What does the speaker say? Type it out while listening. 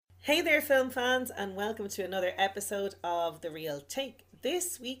Hey there, film fans, and welcome to another episode of The Real Take.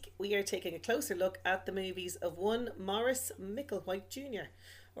 This week, we are taking a closer look at the movies of one Maurice Micklewhite Jr,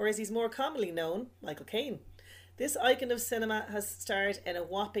 or as he's more commonly known, Michael Caine. This icon of cinema has starred in a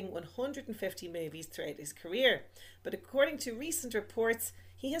whopping 150 movies throughout his career, but according to recent reports,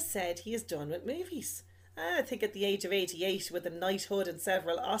 he has said he is done with movies. I think at the age of 88, with a knighthood and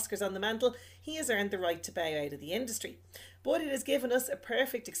several Oscars on the mantle, he has earned the right to bow out of the industry. But it has given us a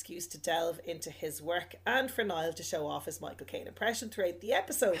perfect excuse to delve into his work and for Niall to show off his Michael Caine impression throughout the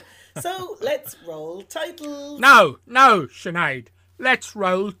episode. So let's roll titles. No, Sinead. Let's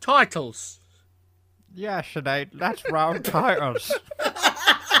roll titles. Yeah, Sinead, let's roll titles.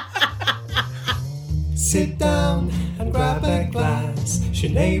 Sit down and grab a glass.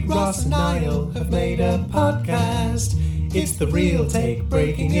 Sinead, Ross and Niall have made a podcast. It's The Real Take,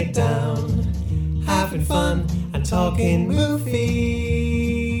 breaking it down, having fun and talking movies.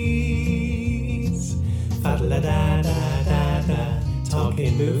 Fa-da-da-da-da-da,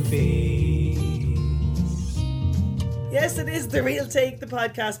 talking movies. Yes, it is The Real Take, the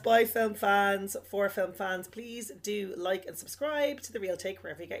podcast by film fans for film fans. Please do like and subscribe to The Real Take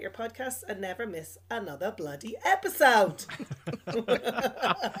wherever you get your podcasts and never miss another bloody episode.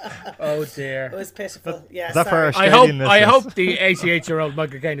 Oh dear. It was pitiful. Yeah, That for our sorry. Australian I listeners. hope the 88-year-old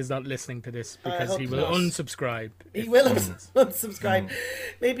Michael Caine is not listening to this because hope he will not. unsubscribe. He will unsubscribe.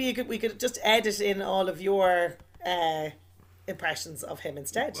 Maybe we could just edit in all of your impressions of him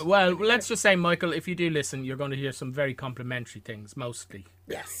instead. Well, let's just say, Michael, if you do listen, you're going to hear some very complimentary things, mostly,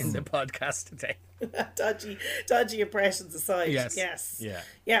 Yes. in the podcast today. dodgy impressions aside. Yes.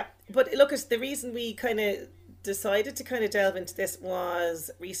 Yeah. But look, the reason we kind of decided to kind of delve into this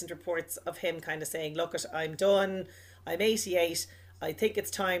was recent reports of him kind of saying, look, I'm done. I'm 88. I think it's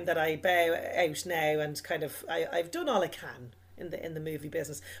time that I bow out now and kind of I've done all I can in the movie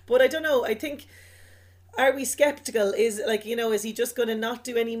business. But I don't know. I think, are we skeptical? Is he just going to not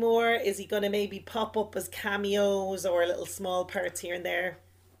do any more? Is he going to maybe pop up as cameos or little small parts here and there?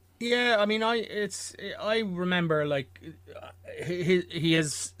 Yeah, I mean, I remember, like, he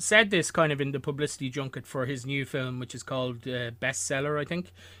has said this kind of in the publicity junket for his new film, which is called Bestseller, I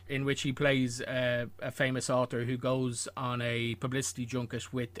think, in which he plays a famous author who goes on a publicity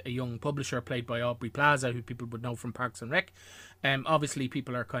junket with a young publisher played by Aubrey Plaza, who people would know from Parks and Rec. Obviously,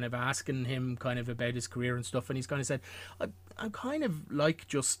 people are kind of asking him kind of about his career and stuff, and he's kind of said, I'm kind of like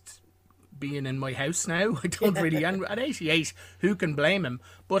just being in my house now. I don't really, and at 88, who can blame him?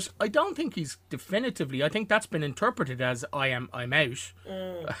 But I don't think he's definitively, I think that's been interpreted as I'm out,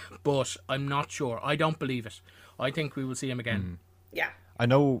 but I'm not sure. I don't believe it. I think we will see him again. Yeah. I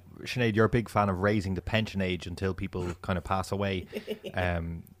know, Sinead, you're a big fan of raising the pension age until people kind of pass away,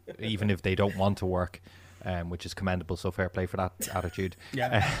 even if they don't want to work. Which is commendable, so fair play for that attitude.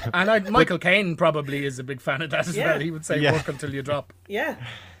 Yeah, and Michael Caine probably is a big fan of that as well. He would say, work until you drop. Yeah.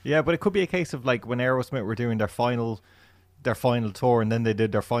 Yeah, but it could be a case of like when Aerosmith were doing their final tour, and then they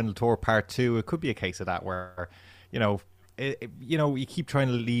did their final tour part 2. It could be a case of that where, you keep trying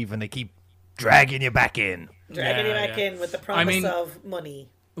to leave and they keep dragging you back in. In with the promise of money.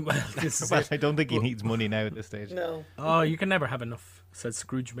 Well, this is Well, it. I don't think he needs money now at this stage. No. Oh, you can never have enough, says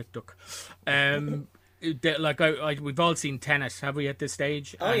Scrooge McDuck. We've all seen Tenet, have we, at this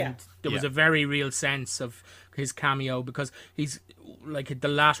stage? Oh, yeah. There was a very real sense of his cameo because he's like the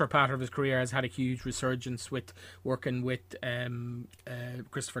latter part of his career has had a huge resurgence with working with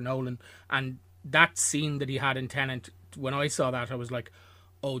Christopher Nolan, and that scene that he had in Tenet, when I saw that, I was like,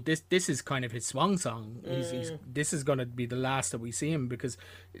 oh, this is kind of his swan song. This is going to be the last that we see him, because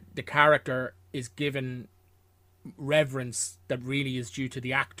the character is given reverence that really is due to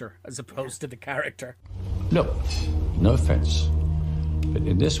the actor as opposed to the character. Look, no offense, but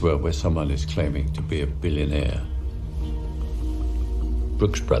in this world where someone is claiming to be a billionaire,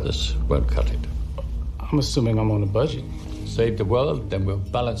 Brooks Brothers won't cut it. I'm assuming I'm on a budget. Save the world, then we'll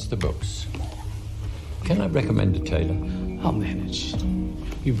balance the books. Can I recommend a tailor? I'll manage.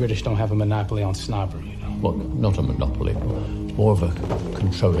 You British don't have a monopoly on snobbery, you know. Well, not a monopoly, more of a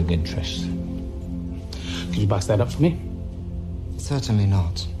controlling interest. Could you box that up for me? Certainly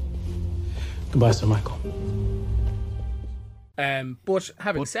not. Goodbye, Sir Michael. But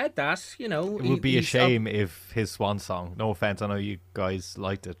having said that, it would be a shame if his swan song, no offense, I know you guys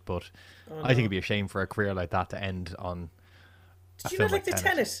liked it, but I think it'd be a shame for a career like that to end on. Did you not like the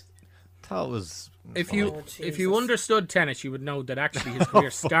Tenet? thought it was. If Jesus. you understood Tenet, you would know that actually his career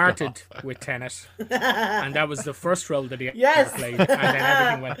started with Tenet, and that was the first role that he Yes. ever played, and then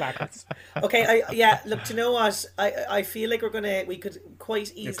everything went backwards. Okay, look, do you know what? I feel like we could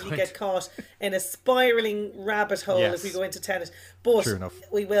quite easily get caught in a spiraling rabbit hole if we go into Tenet. But True enough.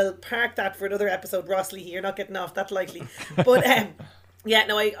 we will park that for another episode. Ross Lee, you're not getting off that lightly. But yeah,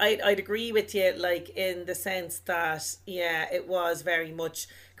 no, I'd agree with you, like, in the sense that, yeah, it was very much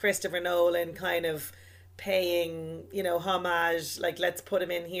Christopher Nolan kind of paying, homage, like, let's put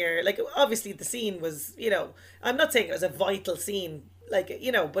him in here. Like, obviously the scene was, I'm not saying it was a vital scene, like,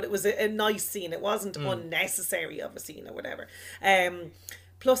 but it was a nice scene. It wasn't unnecessary of a scene or whatever.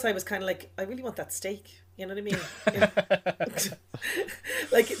 Plus I was kind of like, I really want that steak. You know what I mean?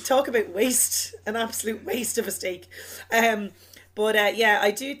 Like, talk about waste, an absolute waste of a steak. But yeah,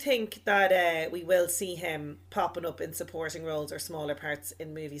 I do think that we will see him popping up in supporting roles or smaller parts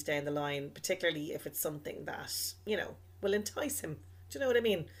in movies down the line, particularly if it's something that, will entice him. Do you know what I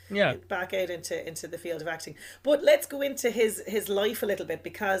mean? Yeah. Back out into the field of acting. But let's go into his life a little bit,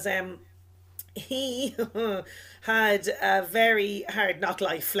 because he had a very hard knock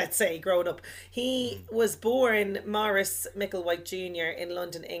life, let's say, growing up. He was born Maurice Micklewhite Jr. in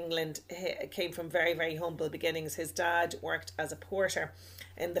London, England. He came from very, very humble beginnings. His dad worked as a porter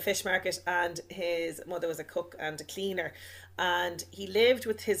in the fish market, and his mother was a cook and a cleaner. And he lived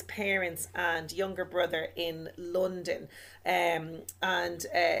with his parents and younger brother in London.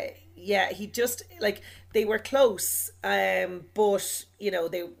 Yeah, he just, like, they were close, but,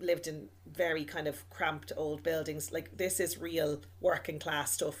 they lived in very kind of cramped old buildings. Like, this is real working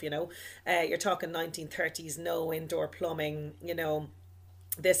class stuff, you're talking 1930s, no indoor plumbing,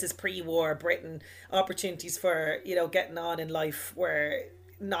 this is pre-war Britain. Opportunities for, getting on in life were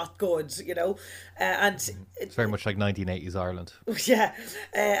not good, and it's very much like 1980s Ireland. Yeah,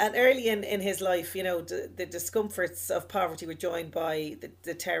 and early in his life, the discomforts of poverty were joined by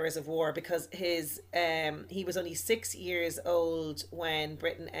the terrors of war, because he was only 6 years old when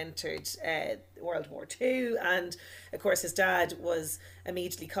Britain entered World War II, and of course his dad was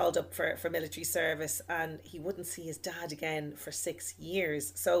immediately called up for military service, and he wouldn't see his dad again for 6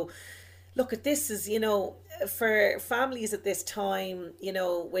 years. So look, at this is, for families at this time,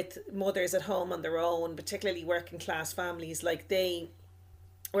 with mothers at home on their own, particularly working class families, like, they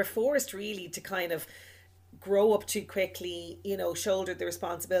were forced really to kind of grow up too quickly, shoulder the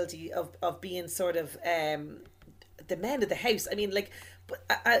responsibility of being sort of the men of the house. I mean, like,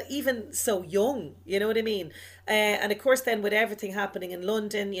 even so young, you know what I mean? And of course then, with everything happening in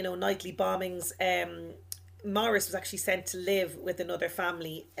London, nightly bombings, Maurice was actually sent to live with another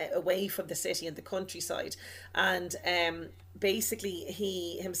family away from the city in the countryside, and basically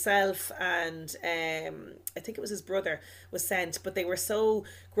he himself and I think it was his brother was sent, but they were so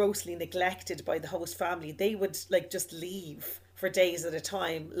grossly neglected by the host family, they would, like, just leave for days at a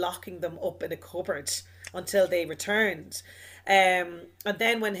time, locking them up in a cupboard until they returned. And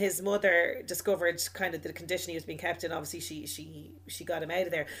then when his mother discovered kind of the condition he was being kept in, obviously she got him out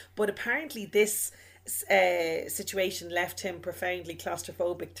of there. But apparently this situation left him profoundly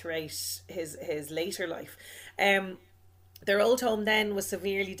claustrophobic throughout his later life. Their old home then was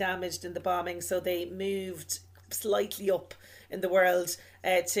severely damaged in the bombing, so they moved slightly up in the world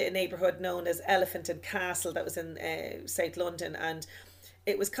to a neighbourhood known as Elephant and Castle that was in South London, and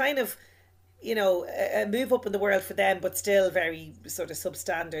it was kind of, a move up in the world for them, but still very sort of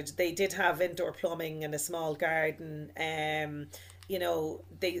substandard. They did have indoor plumbing and a small garden.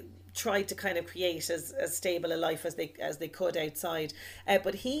 They tried to kind of create as stable a life as they could outside.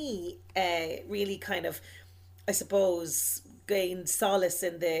 But he really kind of, I suppose, gained solace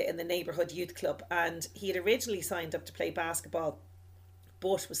in the neighbourhood youth club, and he had originally signed up to play basketball,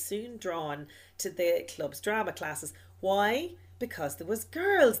 but was soon drawn to the club's drama classes. Why? Because there was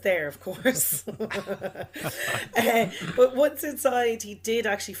girls there, of course. But once inside, he did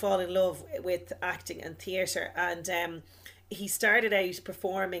actually fall in love with acting and theatre, and he started out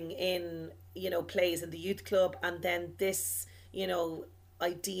performing in, plays in the youth club, and then this,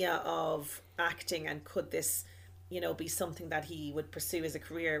 idea of acting and could this, be something that he would pursue as a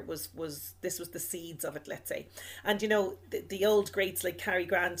career was the seeds of it, let's say. And, the old greats like Cary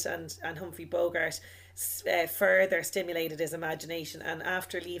Grant and Humphrey Bogart further stimulated his imagination, and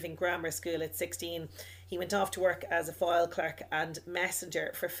after leaving grammar school at 16, he went off to work as a file clerk and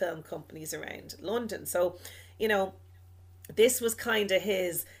messenger for film companies around London. So, this was kind of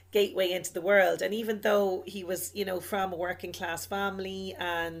his gateway into the world. And even though he was, from a working class family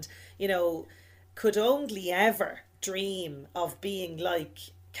and, could only ever dream of being like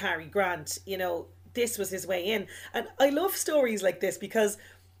Cary Grant, this was his way in. And I love stories like this because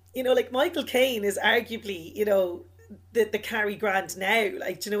you know, like Michael Caine is arguably, you know, the Cary Grant now.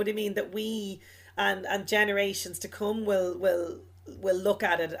 Like, do you know what I mean? That we and generations to come will look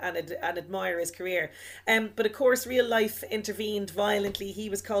at it and admire his career. But of course, real life intervened violently. He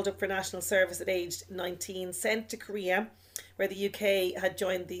was called up for national service at age 19, sent to Korea, where the UK had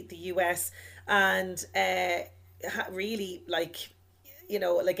joined the US, and really, like, you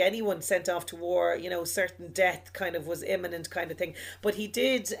know, like anyone sent off to war, you know, certain death kind of was imminent kind of thing. But he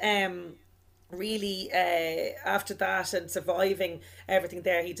did really, after that and surviving everything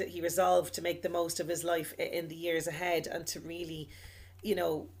there, he resolved to make the most of his life in the years ahead, and to really, you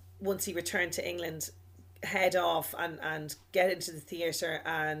know, once he returned to England, head off and get into the theatre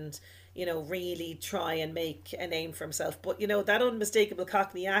and, you know, really try and make a name for himself. But, you know, that unmistakable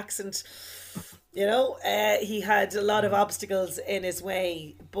Cockney accent, you know, he had a lot of obstacles in his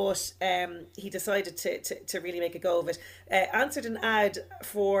way, but he decided to really make a go of it. Answered an ad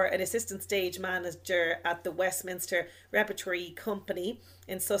for an assistant stage manager at the Westminster Repertory Company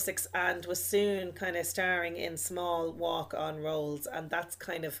in Sussex, and was soon kind of starring in small walk-on roles, and that's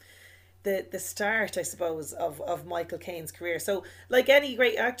kind of the start, I suppose, of Michael Caine's career. So, like any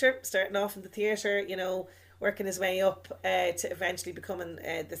great actor, starting off in the theatre, you know, working his way up to eventually becoming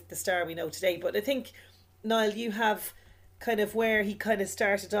the star we know today. But I think, Niall, you have kind of where he kind of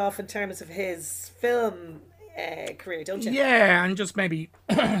started off in terms of his film career, don't you? Yeah, and just maybe,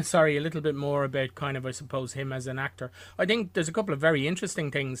 sorry, a little bit more about kind of, I suppose, him as an actor. I think there's a couple of very interesting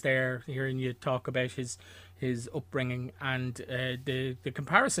things there, hearing you talk about his upbringing, and the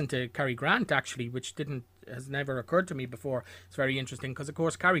comparison to Cary Grant, actually, which has never occurred to me before. It's very interesting because, of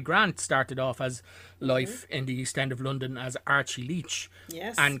course, Cary Grant started off as life in the East End of London as Archie Leach,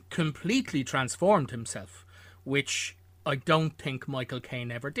 yes, and completely transformed himself, which I don't think Michael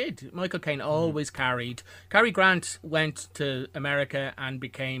Caine ever did. Michael Caine always carried. Cary Grant went to America and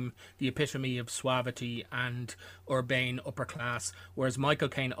became the epitome of suavity and urbane upper class, whereas Michael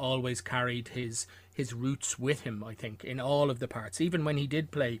Caine always carried his roots with him, I think, in all of the parts, even when he did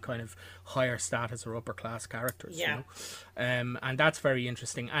play kind of higher status or upper class characters. Yeah. You know? And that's very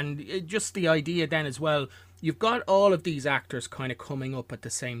interesting. And just the idea then as well, you've got all of these actors kind of coming up at the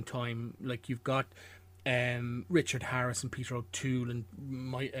same time. Like, you've got Richard Harris and Peter O'Toole and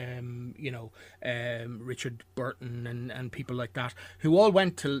Richard Burton and people like that, who all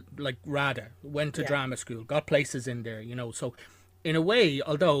went to, like, RADA, went to drama school, got places in there, you know. So in a way,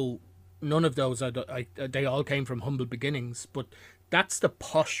 although none of those they all came from humble beginnings, but that's the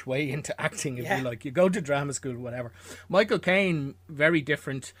posh way into acting, if you like. You go to drama school, whatever. Michael Caine, very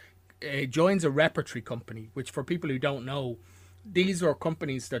different, joins a repertory company, which, for people who don't know, these are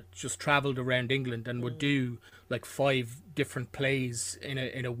companies that just travelled around England and would do like 5 different plays in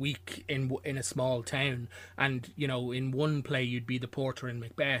a week in a small town. And, you know, in one play you'd be the porter in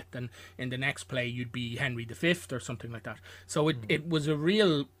Macbeth, and in the next play you'd be Henry V or something like that. So it was a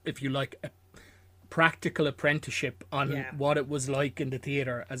real, if you like, a practical apprenticeship on what it was like in the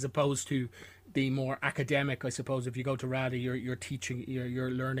theatre, as opposed to the more academic, I suppose. If you go to RADA, you're teaching,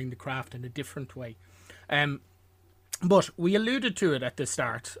 you're learning the craft in a different way. But we alluded to it at the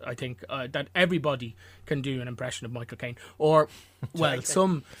start, I think, that everybody can do an impression of Michael Caine. Or, well,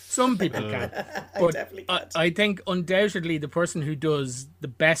 some people can. But I think undoubtedly the person who does the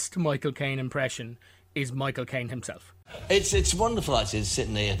best Michael Caine impression is Michael Caine himself. It's wonderful, actually,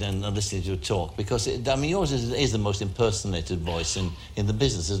 sitting here and listening to you talk, because, yours is the most impersonated voice in the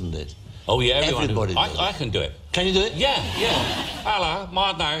business, isn't it? Oh, yeah, everybody does. I can do it. Can you do it? Yeah. Hello,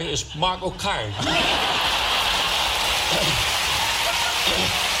 my name is Michael Caine.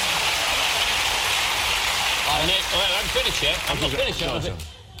 I'm finished yet. I'm not finished yet.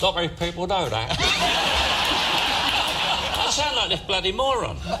 Not many people know that. I sound like this bloody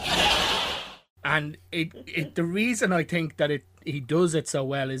moron. And the reason I think that he does it so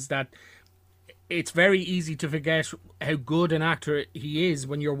well is that it's very easy to forget how good an actor he is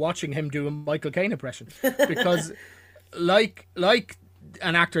when you're watching him do a Michael Caine impression. Because like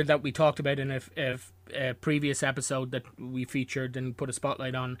an actor that we talked about in a previous episode that we featured and put a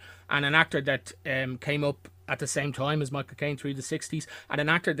spotlight on, and an actor that came up at the same time as Michael Caine through the 60s, and an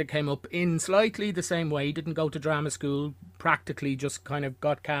actor that came up in slightly the same way, didn't go to drama school, practically just kind of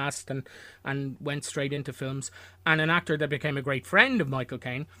got cast and went straight into films, and an actor that became a great friend of Michael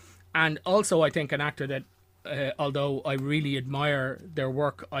Caine, and also I think an actor that although I really admire their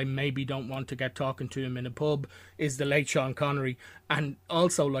work, I maybe don't want to get talking to him in a pub, is the late Sean Connery. And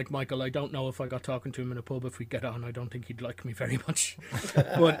also, like Michael, I don't know if I got talking to him in a pub, if we get on, I don't think he'd like me very much.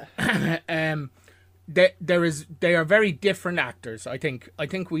 But they are very different actors. I think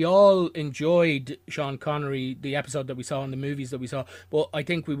we all enjoyed Sean Connery, the episode that we saw and the movies that we saw, but I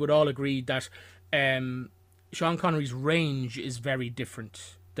think we would all agree that Sean Connery's range is very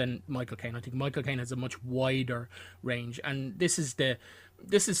different than Michael Caine. I think Michael Caine has a much wider range, and this is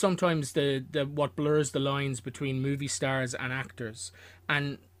sometimes the what blurs the lines between movie stars and actors.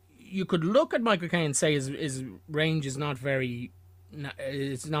 And you could look at Michael Caine and say his range is not very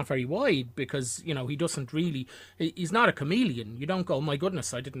wide, because he doesn't really, he's not a chameleon. You don't go, oh my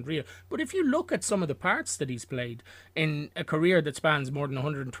goodness, I didn't realize. But if you look at some of the parts that he's played in a career that spans more than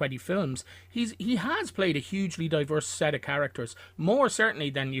 120 films, he has played a hugely diverse set of characters, more certainly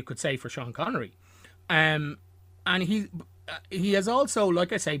than you could say for Sean Connery. And he has also,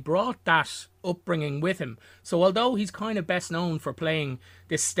 like I say, brought that upbringing with him. So although he's kind of best known for playing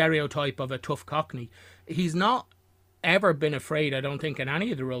this stereotype of a tough Cockney, he's not ever been afraid, I don't think, in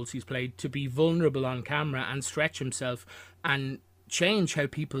any of the roles he's played, to be vulnerable on camera and stretch himself and change how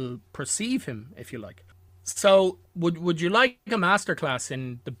people perceive him, if you like. So would you like a masterclass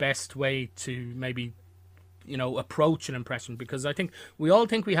in the best way to maybe approach an impression? Because I think we all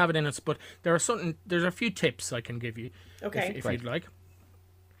think we have it in us, but there's a few tips I can give you, if you'd like.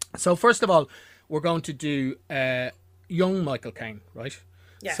 So first of all, we're going to do young Michael Caine, right?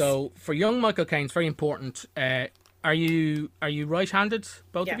 Yes. So for young Michael Caine, it's very important. Are you right-handed,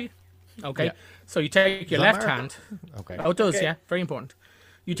 both of you? Okay. Yeah. So you take your left hand. Okay. Oh, it does, yeah. Very important.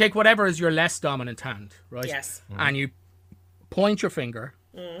 You take whatever is your less dominant hand, right? Yes. And you point your finger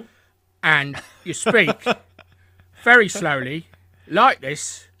and you speak very slowly, like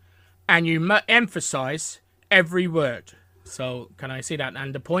this, and you emphasize every word. So can I see that?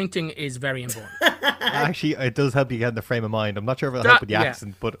 And the pointing is very important. Actually, it does help you get in the frame of mind. I'm not sure if it'll help with the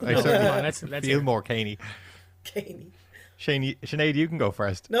accent, but I certainly let's feel more Caney. Sinead, you can go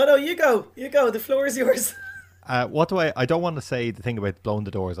first. No, you go. The floor is yours. What do I don't want to say the thing about blowing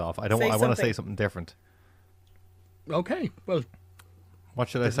the doors off. I want to say something different. Okay, well, what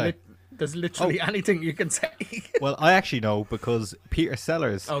should I say? There's literally anything you can say. Well, I actually know, because Peter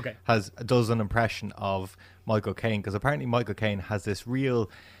Sellers does an impression of Michael Caine, because apparently Michael Caine has this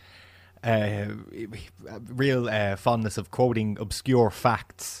real fondness of quoting obscure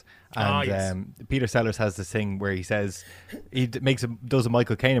facts. And Peter Sellers has this thing where he says he does a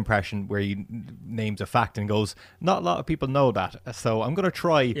Michael Caine impression where he names a fact and goes, "Not a lot of people know that." So I'm going to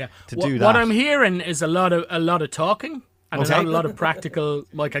try to do that. What I'm hearing is a lot of talking and a lot of practical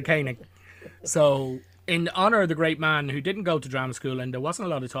Michael Caine. So in honor of the great man who didn't go to drama school and there wasn't a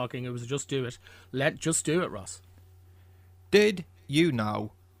lot of talking, it was just do it. Just do it, Ross. Did you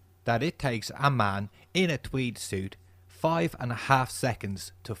know that it takes a man in a tweed suit 5.5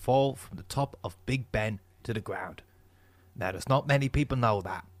 seconds to fall from the top of Big Ben to the ground? Now, there's not many people know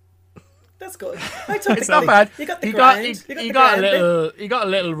that. That's good. It's not bad. You got the he got a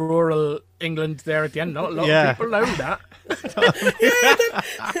little rural England there at the end. Not a lot of people know that.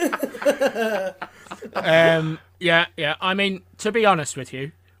 Yeah. I mean, to be honest with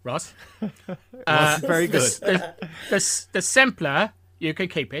you, Ross, very good. The simpler you can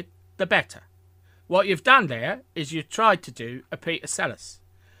keep it, the better. What you've done there is you tried to do a Peter Sellers.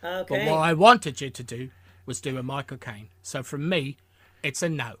 Okay. But what I wanted you to do was do a Michael Caine. So from me, it's a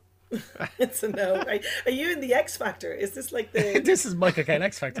no. It's a no. Are you in the X Factor? Is this like the... This is Michael Caine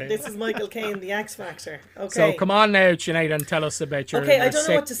X Factor. This is Michael Caine, the X Factor. Okay. So come on now, Sinead, and tell us about your, I don't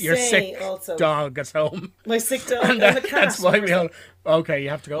know what to your say sick also. dog at home. My sick dog. And that's why we all... Okay, you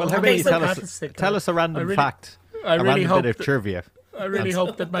have to go. Well, how about you tell us a random fact. I really hope bit of trivia. I really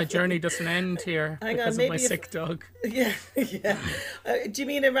hope that my journey doesn't end here because of my sick dog. Yeah. Do you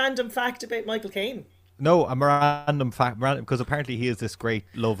mean a random fact about Michael Caine? No, a random fact, because apparently he has this great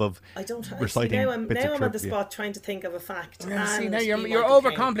love of reciting now bits of I'm trivia. on the spot trying to think of a fact. See, now you're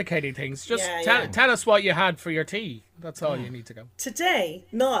overcomplicating things. Just tell us what you had for your tea. That's all you need to go. Today,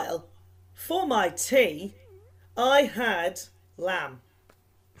 Niall, for my tea, I had lamb.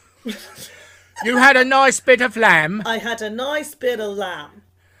 You had a nice bit of lamb. I had a nice bit of lamb.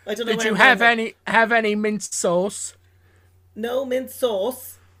 I don't know. Did you have any mint sauce? No mint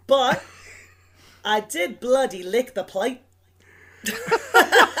sauce, but I did bloody lick the plate.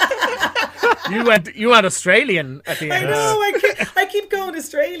 You went Australian at the end. I know. I keep going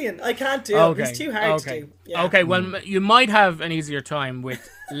Australian. I can't do it. It's too hard to do. Yeah. Okay, well, you might have an easier time with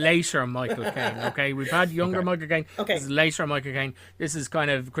later Michael Caine. Okay, we've had younger Michael Caine. Okay, this is later Michael Caine. This is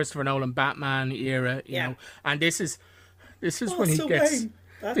kind of Christopher Nolan Batman era, you know. And this is when he gets.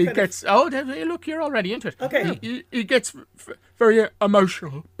 Oh, look, you're already into it. Okay, he gets very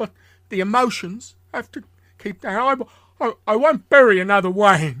emotional, but the emotions have to keep down. I won't bury another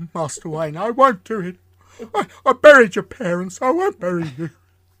Wayne, Master Wayne. I won't do it. I buried your parents. I won't bury you.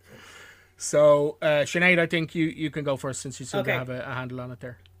 So, Sinead, I think you can go first since you seem to have a handle on it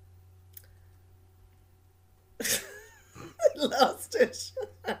there. Lost it.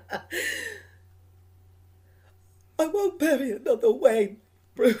 I won't bury another Wayne,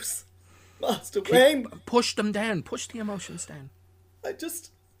 Bruce. Master Wayne. Push them down. Push the emotions down. I can't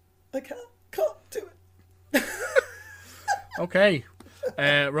do it. Okay.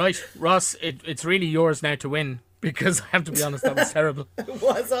 Right, Ross, it's really yours now to win, because I have to be honest, that was terrible. It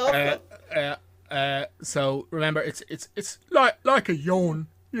was awful. So remember, it's like a yawn.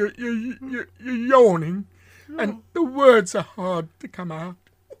 You're yawning, and the words are hard to come out.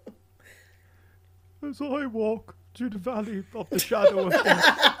 As I walk through the valley of the shadow of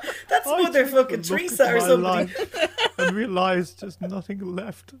death, that's motherfucking Teresa or something. And realise there's nothing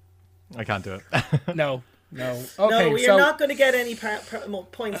left. I can't do it. No. Okay, no, you're not going to get any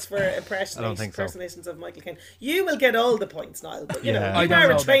points for impersonations of Michael Caine. You will get all the points, Niall. But you know, you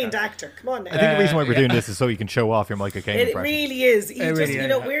are a trained actor. Come on now. I think the reason why we're doing this is so you can show off your Michael Caine impression. It really is.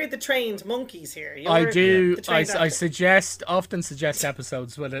 We're the trained monkeys here. I often suggest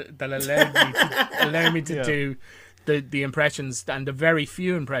episodes that allow me to do the impressions, and the very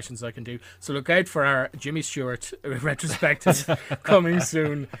few impressions I can do. So look out for our Jimmy Stewart retrospective coming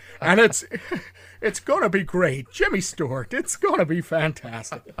soon, and it's gonna be great. Jimmy Stewart, it's gonna be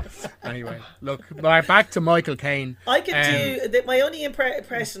fantastic. Anyway, look, back to Michael Caine. I can do my only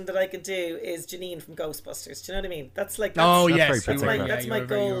impression that I can do is Janine from Ghostbusters. Do you know what I mean? That's my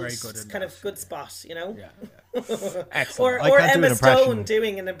gold kind of good spot. You know. Yeah. Excellent. or Emma Stone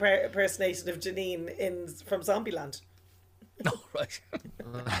doing an impersonation of Janine from Zombieland. Oh, right.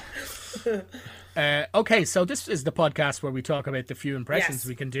 Okay, so this is the podcast where we talk about the few impressions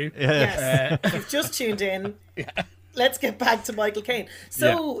we can do. Yes. If you've just tuned in, let's get back to Michael Caine.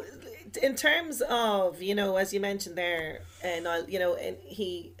 So, in terms of, as you mentioned there, and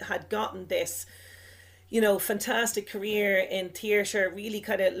he had gotten this, fantastic career in theatre, really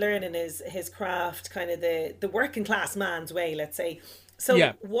kind of learning his craft, kind of the working class man's way, let's say.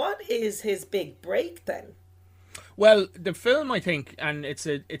 So, what is his big break then? Well, the film, I think, and it's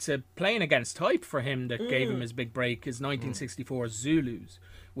a playing against type for him that gave him his big break, is 1964's Zulus,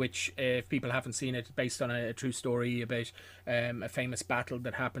 which, if people haven't seen it, based on a true story about a famous battle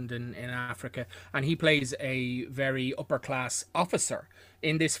that happened in Africa. And he plays a very upper class officer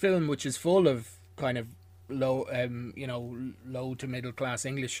in this film, which is full of kind of low to middle class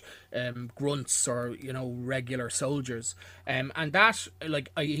English grunts or regular soldiers, and that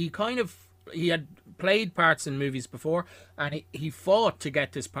he had played parts in movies before, and he fought to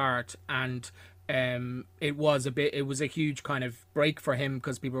get this part, and it was a huge kind of break for him,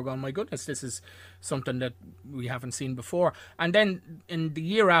 because people were going, my goodness, this is something that we haven't seen before. And then in the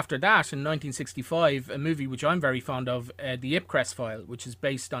year after that, in 1965, a movie which I'm very fond of, The Ipcress File, which is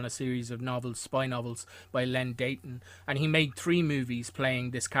based on a series of spy novels by Len Deighton, and he made 3 movies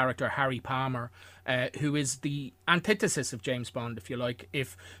playing this character Harry Palmer, who is the antithesis of James Bond, if you like.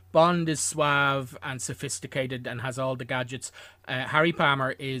 If Bond is suave and sophisticated and has all the gadgets, Harry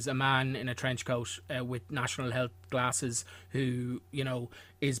Palmer is a man in a trench coat with National Health glasses who,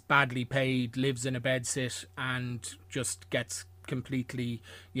 is badly paid, lives in a bedsit, and just gets completely,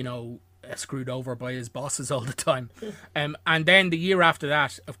 screwed over by his bosses all the time. And then the year after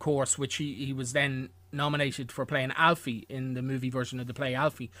that, of course, which he was then nominated for playing Alfie in the movie version of the play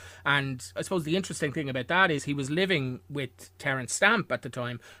Alfie. And I suppose the interesting thing about that is he was living with Terence Stamp at the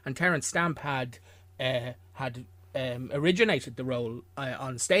time, and Terence Stamp had originated the role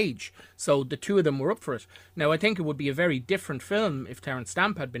on stage, so the two of them were up for it. Now, I think it would be a very different film if Terence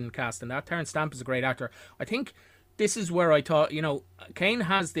Stamp had been cast in that. Terence Stamp is a great actor. I think this is where I thought, Caine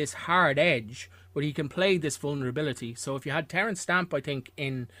has this hard edge, but he can play this vulnerability. So if you had Terence Stamp, I think,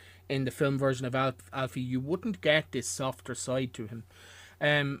 in the film version of Alfie, you wouldn't get this softer side to him.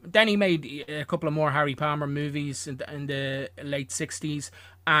 Then he made a couple of more Harry Palmer movies in the late 60s.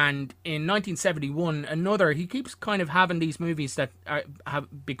 And in 1971, he keeps kind of having these movies that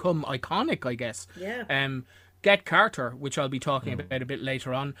have become iconic, I guess. Yeah. Get Carter, which I'll be talking about a bit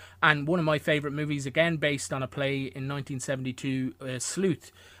later on. And one of my favourite movies, again, based on a play in 1972,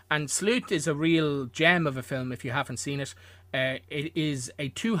 Sleuth. And Sleuth is a real gem of a film if you haven't seen it. It is a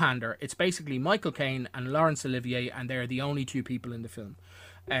two-hander. It's basically Michael Caine and Laurence Olivier, and they're the only 2 people in the film.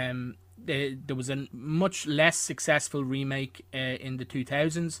 There was a much less successful remake in the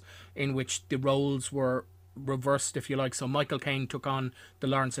 2000s, in which the roles were reversed, if you like. So Michael Caine took on the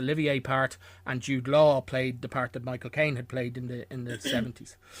Laurence Olivier part, and Jude Law played the part that Michael Caine had played in the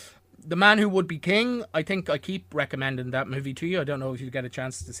 70s. The Man Who Would Be King, I think I keep recommending that movie to you. I don't know if you get a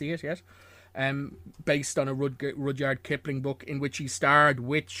chance to see it yet. based on a Rudyard Kipling book, in which he starred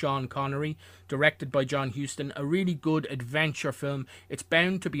with Sean Connery, directed by John Huston. A really good adventure film. It's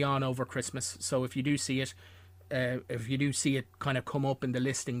bound to be on over Christmas, so if you do see it, kind of come up in the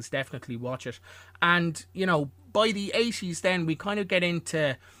listings, definitely watch it. And, you know, by the 80s then, we kind of get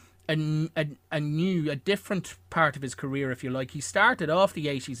into a different part of his career, if you like. He started off the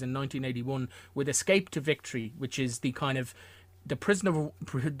 80s in 1981 with Escape to Victory, which is the kind of the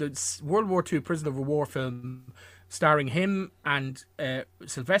World War II prisoner of war film starring him and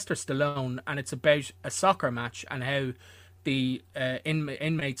Sylvester Stallone, and it's about a soccer match and how the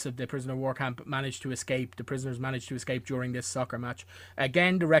inmates of the prisoner of war camp managed to escape. The prisoners managed to escape during this soccer match.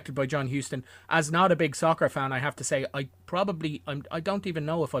 Again, directed by John Huston. As not a big soccer fan, I have to say, I don't even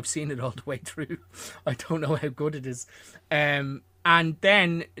know if I've seen it all the way through. I don't know how good it is. And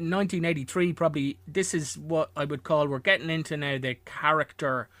then 1983, probably, this is what I would call, we're getting into now the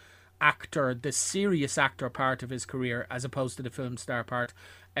character actor, the serious actor part of his career, as opposed to the film star part.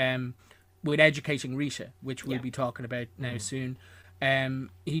 With Educating Rita, which we'll be talking about now soon.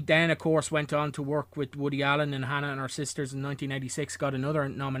 He then, of course, went on to work with Woody Allen and Hannah and Her Sisters in 1986, got another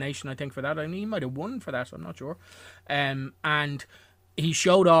nomination, I think, for that. I mean, he might have won for that, I'm not sure. And he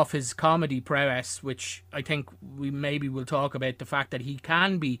showed off his comedy prowess, which I think we maybe will talk about, the fact that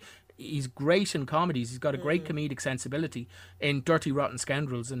he's great in comedies. He's got a great comedic sensibility in Dirty Rotten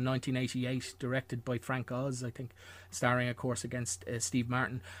Scoundrels in 1988, directed by Frank Oz, I think, starring, of course, against Steve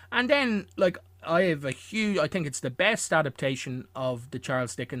Martin. And then, like, I think it's the best adaptation of the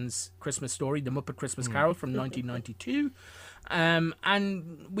Charles Dickens Christmas story, The Muppet Christmas Carol from 1992.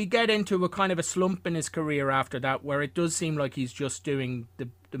 And we get into a kind of a slump in his career after that, where it does seem like he's just doing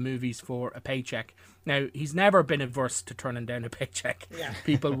the movies for a paycheck. Now, he's never been averse to turning down a paycheck. Yeah.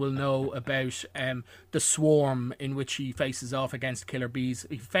 People will know about The Swarm, in which he faces off against killer bees.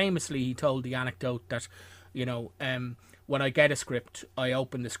 He told the anecdote that, you know, when I get a script, I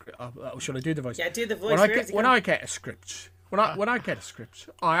open the script. Should I do the voice? Yeah, do the voice. When I get a script,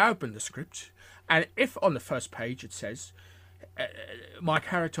 I open the script, and if on the first page it says, my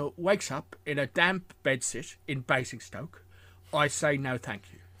character wakes up in a damp bedsit in Basingstoke, I say no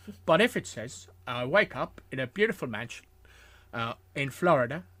thank you. But if it says, I wake up in a beautiful mansion in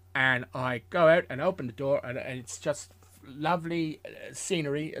Florida, and I go out and open the door, and it's just lovely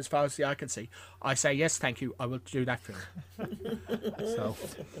scenery as far as the eye can see, I say, yes, thank you, I will do that film. So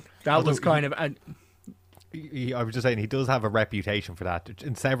that was kind of... I was just saying, he does have a reputation for that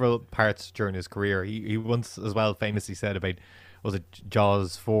in several parts during his career. He once as well famously said about, was it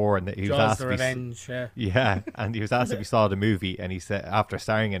Jaws 4, and he was asked the Revenge, and he was asked if he saw the movie, and he said, after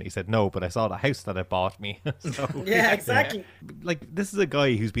starring it, he said, no, but I saw the house that it bought me. So, yeah, exactly. Like, this is a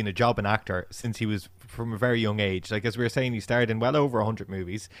guy who's been a jobbing actor since he was from a very young age. Like, as we were saying, he starred in well over 100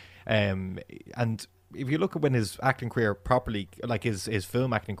 movies, and if you look at when his acting career properly, like his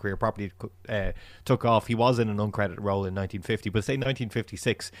film acting career properly took off, he was in an uncredited role in 1950, but say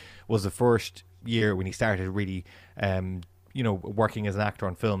 1956 was the first year when he started really working as an actor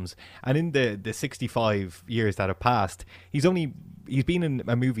on films. And in the 65 years that have passed, he's been in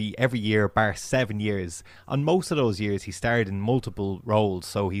a movie every year bar 7 years. On most of those years, he starred in multiple roles.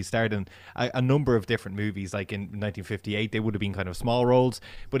 So he starred in a number of different movies. Like in 1958, they would have been kind of small roles,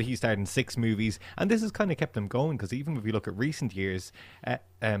 but he starred in 6 movies. And this has kind of kept him going, because even if you look at recent years,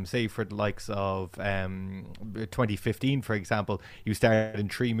 say for the likes of 2015, for example, he starred in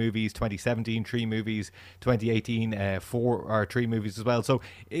 3 movies, 2017, 3 movies, 2018, 4 or 3 movies as well. So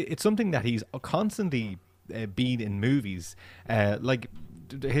it's something that he's constantly been in movies. Like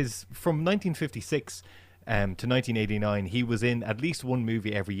his from 1956 to 1989, he was in at least 1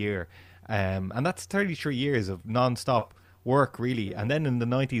 movie every year, and that's 33 years of non-stop work, really. And then in the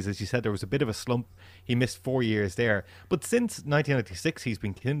 90s, as you said, there was a bit of a slump. He missed 4 years there, but since 1996 he's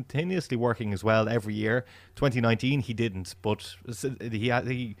been continuously working as well every year. 2019 he didn't, but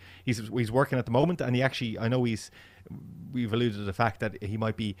he's working at the moment, and he actually, I know we've alluded to the fact that he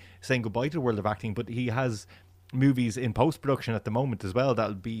might be saying goodbye to the world of acting, but he has movies in post-production at the moment as well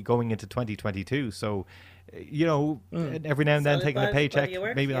that'll be going into 2022. So every now and then taking a paycheck,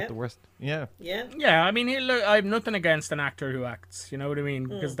 maybe not the worst. Yeah. I mean, I have nothing against an actor who acts, you know what I mean,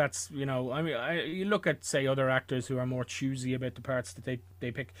 because that's, I mean, you look at, say, other actors who are more choosy about the parts that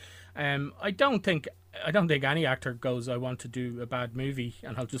they pick. I don't think any actor goes, I want to do a bad movie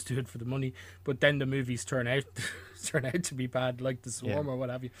and I'll just do it for the money, but then the movies turn out to be bad, like The Swarm or what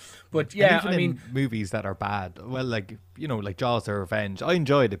have you. But I mean, movies that are bad, well, like Jaws: The Revenge, I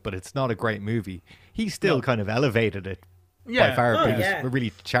enjoyed it, but it's not a great movie. He still kind of elevated it by far, because a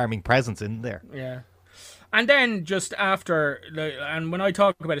really charming presence in there. And then just after, and when I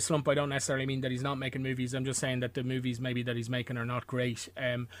talk about a slump, I don't necessarily mean that he's not making movies. I'm just saying that the movies maybe that he's making are not great.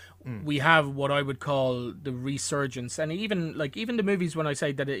 We have what I would call the resurgence, and even the movies, when I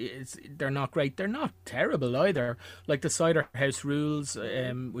say that they're not great, they're not terrible either. Like the Cider House Rules,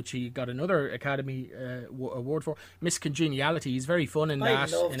 which he got another Academy Award for. Miss Congeniality, he's very fun in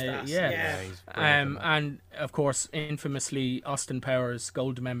that. And of course, infamously, Austin Powers,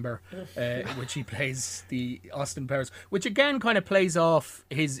 Gold Member, which he plays the Austin Powers, which again kind of plays off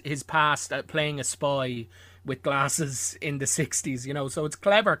his past at playing a spy with glasses in the 60s, you know, so it's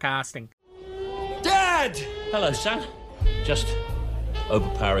clever casting. Dad! Hello, son. Just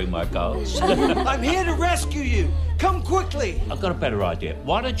overpowering my goals. I'm here to rescue you. Come quickly. I've got a better idea.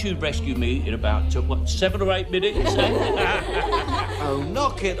 Why don't you rescue me in about, 7 or 8 minutes, eh? Oh,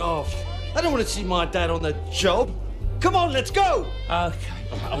 knock it off. I don't want to see my dad on the job. Come on, let's go. Okay.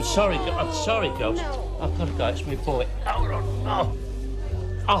 I'm sorry, girls. I've got to go. It's my boy.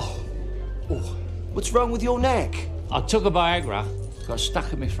 Oh. What's wrong with your neck? I took a Viagra. Got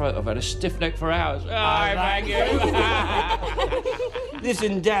stuck in my throat. I've had a stiff neck for hours. Thank you.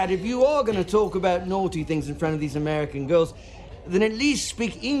 Listen, Dad, if you are going to talk about naughty things in front of these American girls, then at least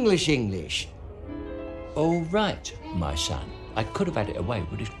speak English. All right, my son. I could have had it away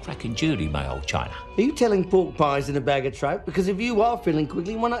with his cracking Judy, my old China. Are you telling pork pies in a bag of trout? Because if you are feeling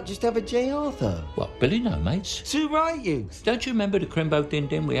quickly, why not just have a J. Arthur? What, Billy? No, mates. Too right, you. Don't you remember the Crimbo Din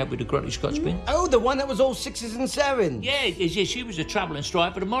Din we had with the grotty Scotchman? Oh, the one that was all 6s and 7s. Yeah, she was a trouble and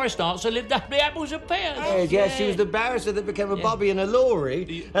strife for the Morris dancer lived up the apples and pears. Yeah, she was the barrister that became a bobby in a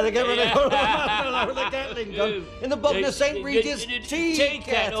lorry, and they gave her the Gatling gun in the bottom of St. Regis tea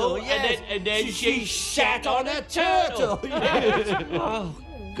kettle. Yes. And then she shat on a turtle. Oh,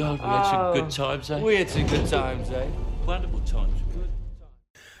 God, we had some good times, eh? We had some good times, eh? Wonderful times.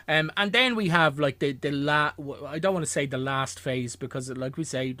 And then we have like I don't want to say the last phase, because like we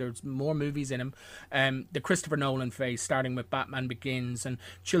say, there's more movies in him. The Christopher Nolan phase, starting with Batman Begins and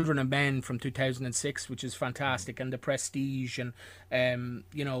Children of Men from 2006, which is fantastic, and The Prestige, and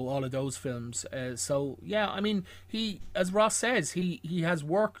all of those films. So yeah, I mean, he, as Ross says, he has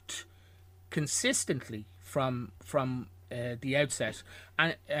worked consistently from the outset,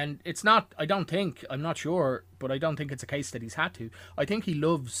 and it's not, I'm not sure, but I don't think it's a case that he's had to. I think he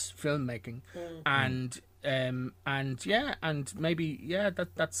loves filmmaking, and maybe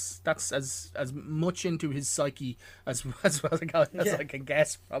that's as much into his psyche as I can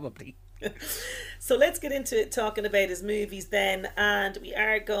guess, probably. So let's get into talking about his movies then, and we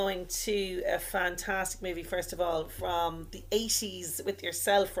are going to a fantastic movie first of all from the 80s with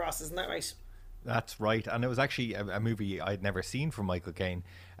yourself, Ross, isn't that right? That's right, and it was actually a movie I'd never seen from Michael Caine,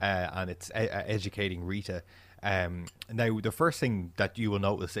 and it's Educating Rita. Now, the first thing that you will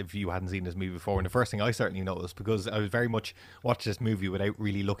notice if you hadn't seen this movie before, and the first thing I certainly noticed, because I was very much watched this movie without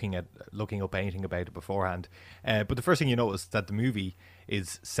really looking up anything about it beforehand, but the first thing you notice that the movie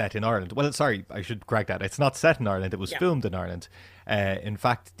is set in Ireland. Well, sorry, I should correct that. It's not set in Ireland. It was filmed in Ireland. In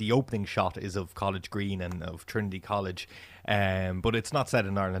fact, the opening shot is of College Green and of Trinity College, but it's not set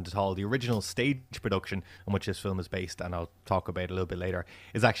in Ireland at all. The original stage production on which this film is based, and I'll talk about it a little bit later,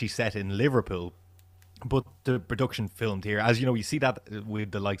 is actually set in Liverpool. But the production filmed here, as you know, you see that with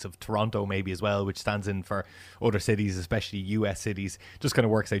the likes of Toronto maybe as well, which stands in for other cities, especially US cities, just kind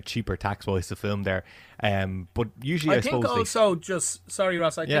of works out cheaper tax-wise to film there. But usually I think suppose also sorry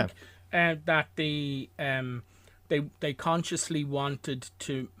Ross, I think that they consciously wanted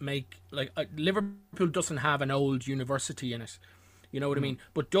to make, like, Liverpool doesn't have an old university in it. You know what I mean?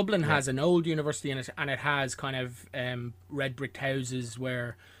 But Dublin has an old university in it, and it has kind of red brick houses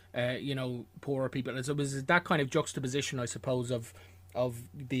where poorer people. And so it was that kind of juxtaposition, I suppose, of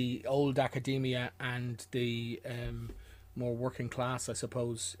the old academia and the more working class, I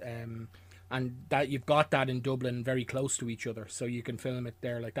suppose. And that you've got that in Dublin very close to each other, so you can film it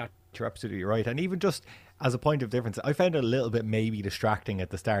there like that. You're absolutely right. And even just as a point of difference, I found it a little bit maybe distracting at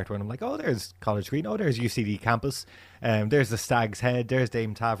the start when I'm like, oh, there's College Green, oh, there's UCD campus, there's the Stag's Head, there's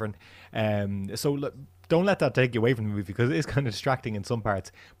Dame Tavern. So look, don't let that take you away from the movie, because it is kind of distracting in some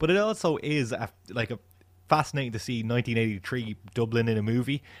parts. But it also is a fascinating to see 1983 Dublin in a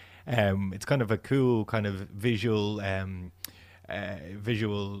movie. It's kind of a cool kind of visual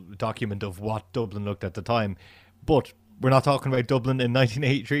document of what Dublin looked at the time. But we're not talking about Dublin in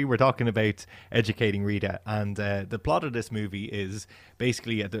 1983. We're talking about Educating Rita. And the plot of this movie is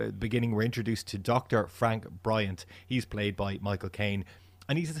basically at the beginning we're introduced to Dr. Frank Bryant. He's played by Michael Caine.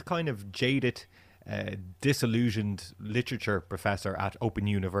 And he's this kind of jaded, disillusioned literature professor at Open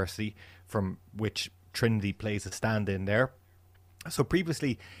University, from which Trinity plays a stand-in there. So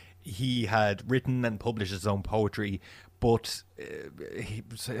previously he had written and published his own poetry, but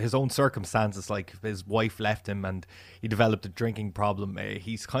his own circumstances, like his wife left him and he developed a drinking problem.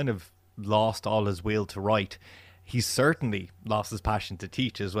 He's kind of lost all his will to write. He's certainly lost his passion to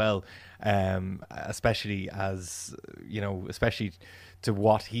teach as well, especially to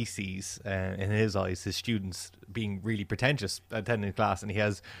what he sees in his eyes, his students being really pretentious attending class, and he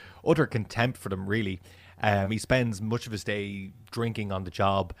has utter contempt for them, really. He spends much of his day drinking on the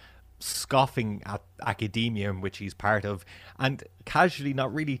job, scoffing at academia in which he's part of, and casually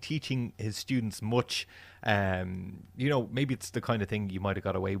not really teaching his students much. Maybe it's the kind of thing you might have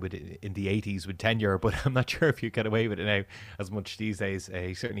got away with in the 80s with tenure, but I'm not sure if you get away with it now as much these days.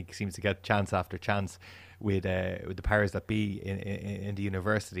 He certainly seems to get chance after chance with the powers that be in the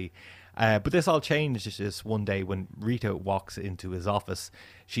university. But this all changed just one day when Rita walks into his office.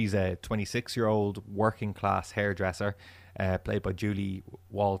 She's a 26-year-old working class hairdresser, played by Julie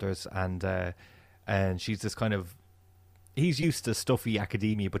Walters, and she's this kind of, he's used to stuffy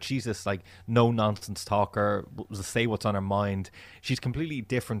academia, but she's this like no nonsense talker, will say what's on her mind. She's completely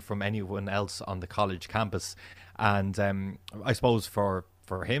different from anyone else on the college campus, and I suppose for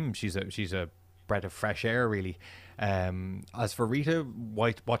him, she's a breath of fresh air, really. As for Rita,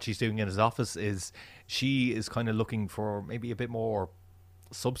 what she's doing in his office is she is kind of looking for maybe a bit more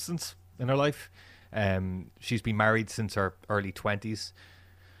substance in her life. She's been married since her early 20s.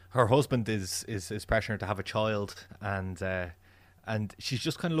 Her husband is pressuring her to have a child, and she's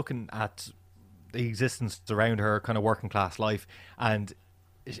just kind of looking at the existence around her kind of working class life, and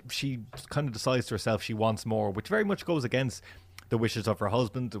she kind of decides to herself she wants more, which very much goes against the wishes of her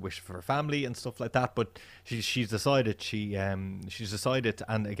husband, the wish of her family and stuff like that. But she's decided,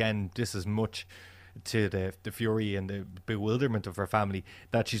 and again, this is much to the fury and the bewilderment of her family,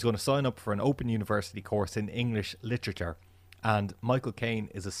 that she's going to sign up for an open university course in English literature, and Michael Caine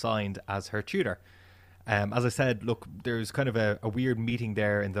is assigned as her tutor. As I said, look, there's kind of a weird meeting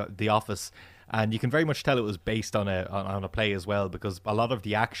there in the office, and you can very much tell it was based on a play as well, because a lot of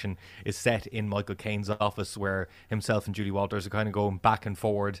the action is set in Michael Caine's office, where himself and Julie Walters are kind of going back and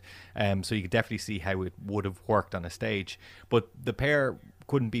forward. So you could definitely see how it would have worked on a stage. But the pair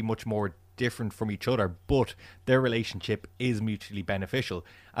couldn't be much more different from each other, but their relationship is mutually beneficial.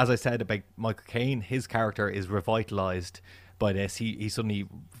 As I said about Michael Caine, his character is revitalized by this. He suddenly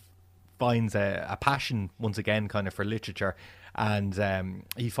finds a passion once again kind of for literature, and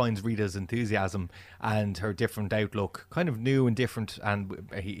he finds Rita's enthusiasm and her different outlook kind of new and different, and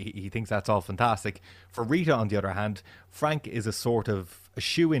he thinks that's all fantastic. For Rita, on the other hand, Frank is a sort of a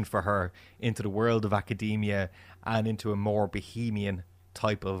shoe-in for her into the world of academia and into a more bohemian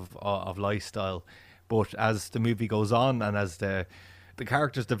type of lifestyle. But as the movie goes on and as the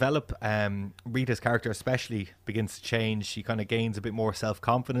characters develop, Rita's character especially begins to change. She kind of gains a bit more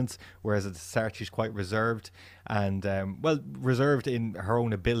self-confidence, whereas at the start she's quite reserved, and reserved in her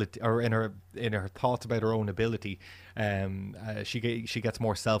own ability, or in her thoughts about her own ability. She gets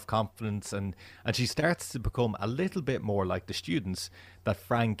more self-confidence, and she starts to become a little bit more like the students that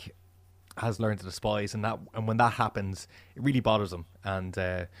Frank has learned to despise, and when that happens, it really bothers him, and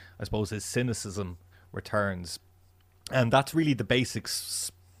I suppose his cynicism returns. And that's really the basic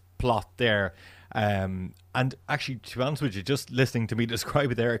plot there. And actually, to be honest with you, just listening to me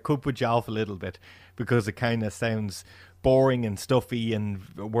describe it there, it could put you off a little bit, because it kind of sounds boring and stuffy, and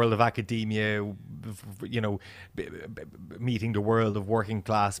world of academia, meeting the world of working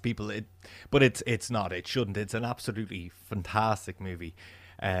class people. But it's not. It shouldn't. It's an absolutely fantastic movie.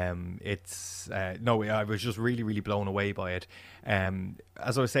 I was just really, really blown away by it.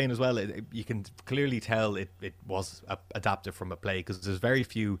 As I was saying as well, you can clearly tell it was adapted from a play, because there's very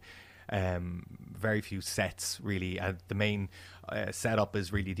few sets really. The main setup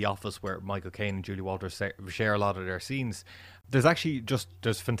is really the office where Michael Caine and Julie Walters share a lot of their scenes. There's actually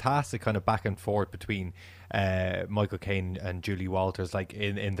there's fantastic kind of back and forth between Michael Caine and Julie Walters, like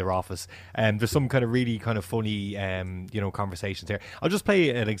in their office. There's some kind of really kind of funny conversations here. I'll just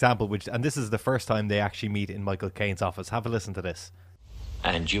play an example, and this is the first time they actually meet in Michael Caine's office. Have a listen to this.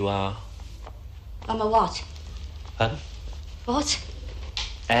 And you are? I'm a what? Pardon? What?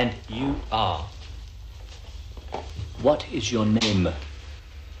 And you are? What is your name?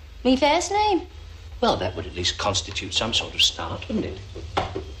 Me first name? Well, that would at least constitute some sort of start, wouldn't it?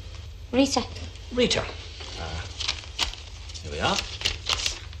 Rita. Rita. Here we are.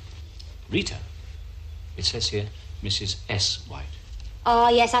 Rita. It says here, Mrs. S. White. Oh,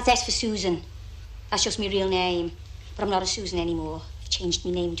 yes, that's S for Susan. That's just my real name. But I'm not a Susan anymore. I've changed my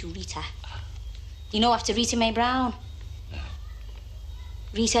name to Rita. You know, after Rita Mae Brown? No.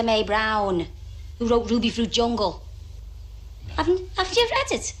 Rita Mae Brown, who wrote Ruby Fruit Jungle. No. Haven't you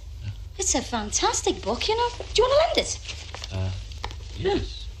read it? It's a fantastic book, you know. Do you want to lend it?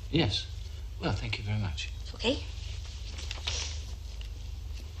 Yes. Yes. Well, thank you very much. It's okay.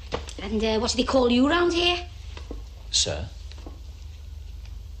 And what do they call you round here? Sir.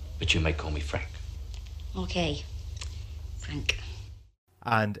 But you may call me Frank. Okay. Frank.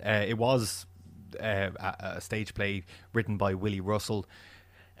 And it was a stage play written by Willie Russell,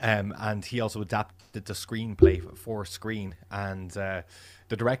 and he also adapted the screenplay for screen. And the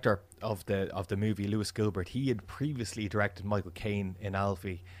director of the movie, Lewis Gilbert, he had previously directed Michael Caine in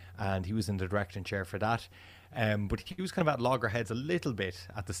Alfie, and he was in the directing chair for that. But he was kind of at loggerheads a little bit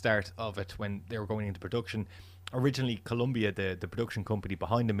at the start of it when they were going into production. Originally, Columbia, the production company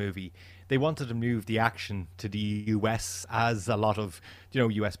behind the movie, they wanted to move the action to the US, as a lot of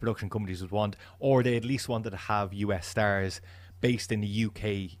US production companies would want, or they at least wanted to have US stars based in the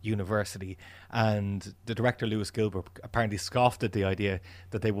UK university. And the director, Lewis Gilbert, apparently scoffed at the idea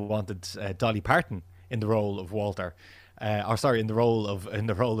that they wanted Dolly Parton in the role of Walter, in the role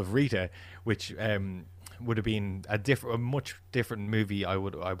of Rita, which would have been a much different movie, I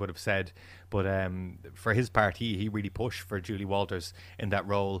would have said. But for his part, he really pushed for Julie Walters in that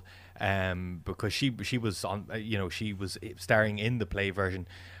role, because she was on, she was starring in the play version,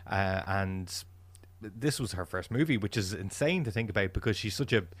 and this was her first movie, which is insane to think about because she's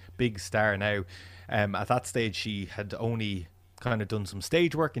such a big star now. At that stage, she had only kind of done some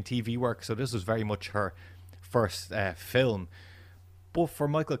stage work and TV work, so this was very much her first film. But for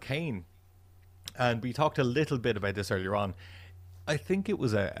Michael Caine, and we talked a little bit about this earlier on, I think it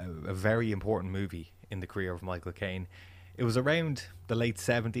was a very important movie in the career of Michael Caine. It was around the late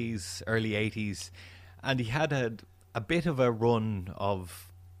 70s, early 80s, and he had a bit of a run of,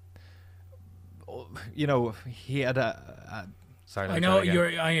 he had a sorry. I know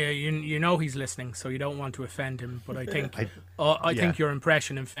you know he's listening, so you don't want to offend him, but I think I think your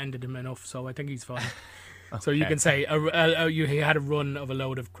impression offended him enough, so I think he's fine. Okay. So you can say he had a run of a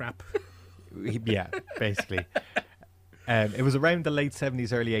load of crap. Yeah, basically. It was around the late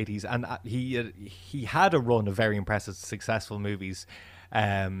 70s, early 80s, and he had a run of very impressive, successful movies,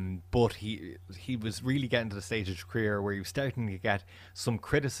 but he was really getting to the stage of his career where he was starting to get some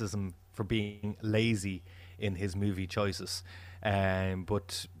criticism for being lazy in his movie choices.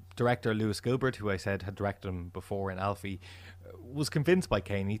 But director Lewis Gilbert, who I said had directed him before in Alfie, was convinced by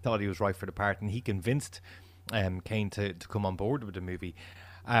Caine. He thought he was right for the part, and he convinced Caine to come on board with the movie.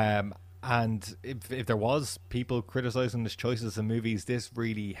 And if there was people criticising his choices in movies, this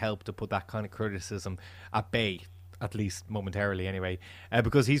really helped to put that kind of criticism at bay, at least momentarily anyway,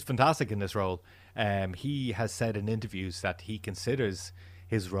 because he's fantastic in this role. He has said in interviews that he considers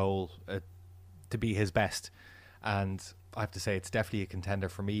his role to be his best, and I have to say it's definitely a contender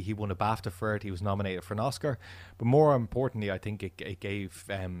for me. He won a BAFTA for it, he was nominated for an Oscar, but more importantly I think it gave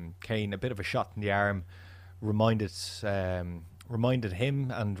Caine a bit of a shot in the arm, reminded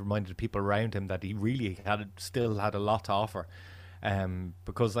him and reminded people around him that he really still had a lot to offer,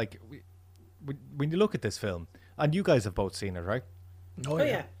 because like when you look at this film, and you guys have both seen it, right? Oh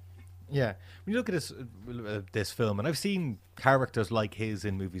yeah. Yeah, when you look at this film, and I've seen characters like his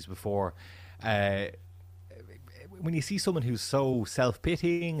in movies before, when you see someone who's so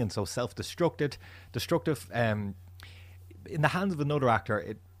self-pitying and so self-destructive, in the hands of another actor,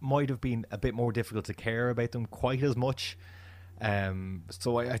 it might have been a bit more difficult to care about them quite as much.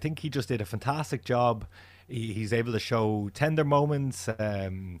 So I think he just did a fantastic job. He's able to show tender moments,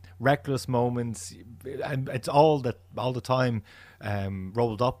 reckless moments, and it's all the time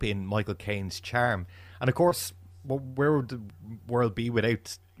rolled up in Michael Caine's charm. And of course, where would the world be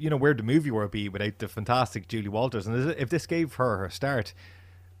without, where the movie world be without the fantastic Julie Walters? And if this gave her start,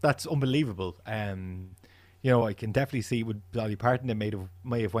 that's unbelievable. I can definitely see with Dolly Parton it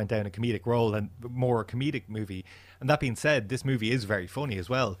may have went down a comedic role and more a comedic movie. And that being said, this movie is very funny as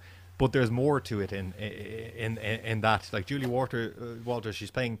well. But there's more to it in that. Like Julie Walters,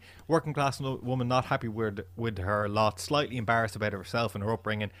 she's playing working class woman, not happy with her lot, slightly embarrassed about herself and her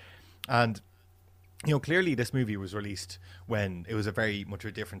upbringing. And clearly this movie was released when it was a very much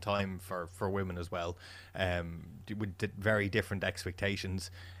a different time for women as well, with very different expectations,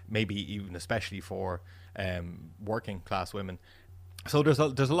 maybe even especially for working class women. So there's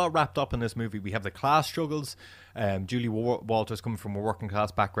a lot wrapped up in this movie. We have the class struggles, Julie Walters coming from a working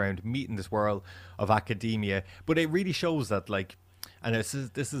class background, meeting this world of academia, but it really shows that, like, and this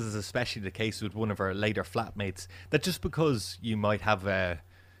is especially the case with one of her later flatmates, that just because you might have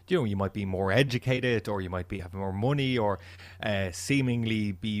you might be more educated, or you might have more money, or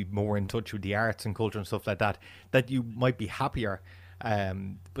seemingly be more in touch with the arts and culture and stuff like that, that you might be happier.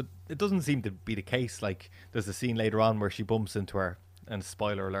 But it doesn't seem to be the case. Like, there's a scene later on where she bumps into her and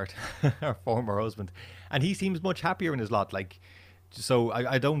spoiler alert, her former husband, and he seems much happier in his lot. Like, so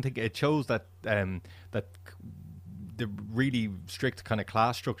I don't think it shows that that the really strict kind of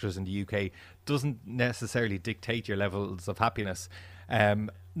class structures in the UK doesn't necessarily dictate your levels of happiness.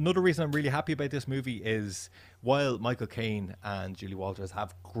 Another reason I'm really happy about this movie is while Michael Caine and Julie Walters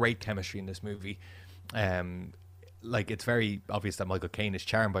have great chemistry in this movie, like, it's very obvious that Michael Caine is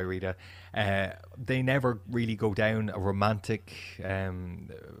charmed by Rita. They never really go down a romantic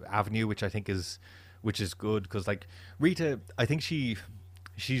avenue, which I think is good, because, like, Rita, I think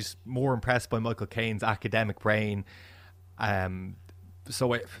she's more impressed by Michael Caine's academic brain.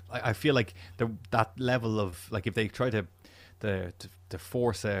 So I feel like that level of, like, if they try to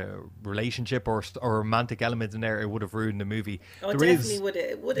force a relationship or romantic elements in there, it would have ruined the movie. Oh, there definitely would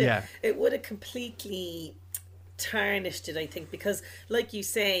it. It would have completely tarnished it, I think, because, like you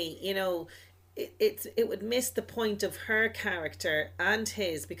say, you know, it would miss the point of her character and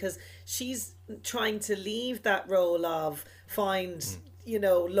his, because she's trying to leave that role of find you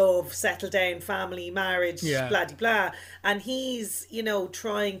know, love, settle down, family, marriage, blah de blah, and he's, you know,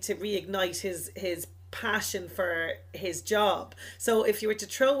 trying to reignite his passion for his job. So if you were to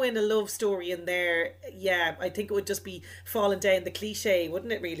throw in a love story in there, I think it would just be falling down the cliche,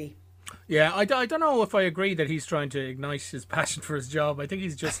 wouldn't it, really? Yeah, I don't know if I agree that he's trying to ignite his passion for his job. I think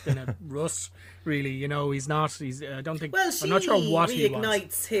he's just in a rut, really. You know, he's not. I don't think. Well, I'm not sure what he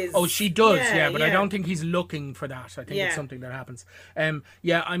wants. His. Oh, she does, but I don't think he's looking for that. I think it's something that happens.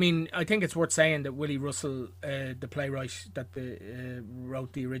 I mean, I think it's worth saying that Willie Russell, the playwright that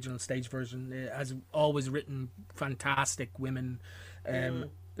wrote the original stage version, has always written fantastic women.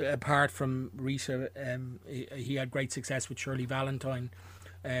 Apart from Rita, he had great success with Shirley Valentine.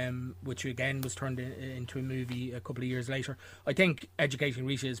 Which again was turned into a movie a couple of years later. I think Educating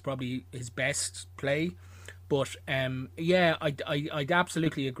Rita is probably his best play, but I'd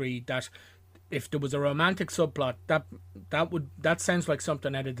absolutely agree that if there was a romantic subplot, that sounds like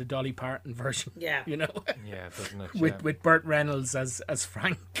something out of the Dolly Parton version. Yeah, you know. Yeah, doesn't it? With Burt Reynolds as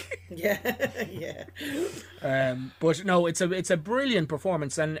Frank. Yeah. But no, it's a brilliant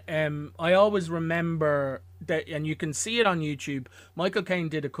performance, and I always remember that, and you can see it on YouTube. Michael Caine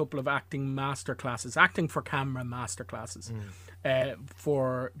did a couple of acting for camera masterclasses.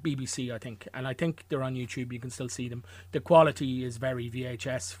 For BBC, I think, and I think they're on YouTube. You can still see them. The quality is very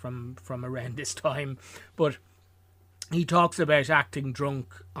VHS from around this time, but he talks about acting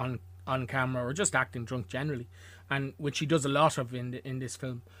drunk on camera, or just acting drunk generally, and which he does a lot of in this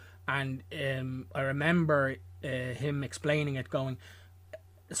film. And I remember him explaining it, going,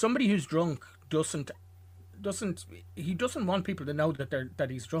 somebody who's drunk doesn't want people to know that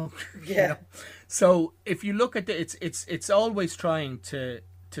he's drunk. You know? So if you look at it's always trying to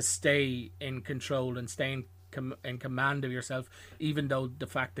stay in control and stay in command of yourself, even though the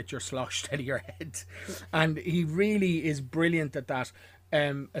fact that you're sloshed out of your head. And he really is brilliant at that.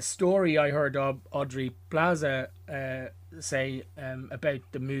 A story I heard of Audrey Plaza say about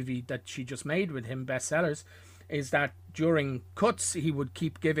the movie that she just made with him, Bestsellers, is that during cuts he would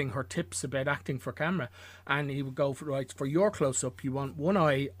keep giving her tips about acting for camera, and he would go, for your close-up you want one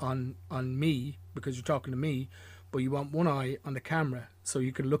eye on me because you're talking to me, but you want one eye on the camera so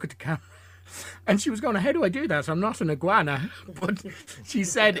you can look at the camera. And she was going, how do I do that? I'm not an iguana. But she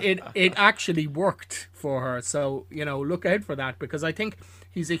said it actually worked for her. So, you know, look out for that, because I think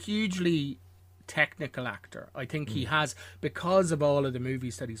he's a hugely technical actor. I think he has, because of all of the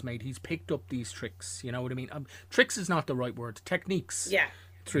movies that he's made, he's picked up these tricks. You know what I mean? Tricks is not the right word. Techniques.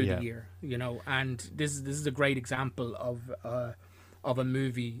 Through the year, you know. And this is a great example of a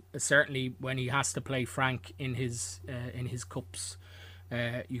movie. Certainly when he has to play Frank in his cups.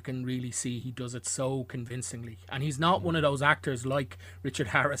 You can really see he does it so convincingly, and he's not one of those actors like Richard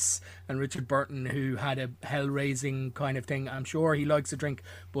Harris and Richard Burton who had a hell-raising kind of thing. I'm sure he likes a drink,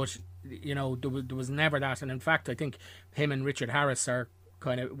 but you know, there was never that. And in fact, I think him and Richard Harris are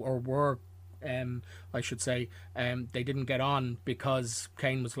were I should say, they didn't get on because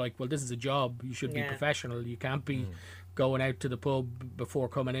Caine was like, well, this is a job, you should be professional, you can't be going out to the pub before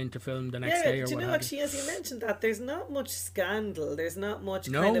coming in to film the next day or whatever. You know, actually, as you mentioned that, there's not much scandal, there's not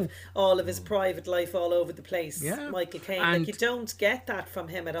much kind of all of his private life all over the place. Michael Caine, and like, you don't get that from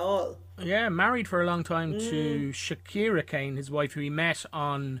him at all. Married for a long time to Shakira Caine, his wife, who he met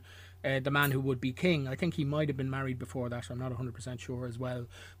on The Man Who Would Be King. I think he might have been married before that, I'm not 100% sure as well,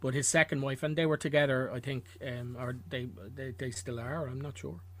 but his second wife, and they were together, I think, or they still are, I'm not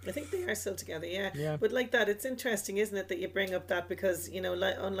sure. I think they are still together, yeah. But like that, it's interesting, isn't it, that you bring up that, because, you know,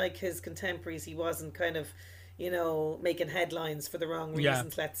 unlike his contemporaries, he wasn't kind of, you know, making headlines for the wrong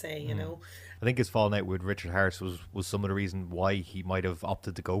reasons, let's say, you know. I think his falling out with Richard Harris was some of the reason why he might have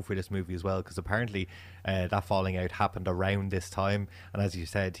opted to go for this movie as well, because apparently that falling out happened around this time, and as you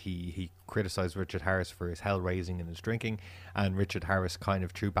said, he criticised Richard Harris for his hell raising and his drinking, and Richard Harris kind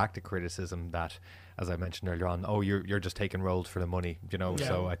of threw back the criticism that, as I mentioned earlier on, oh, you're just taking roles for the money, you know. Yeah.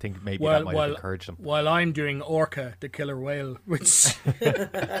 So I think maybe that might have encouraged him. While I'm doing Orca, the killer whale, which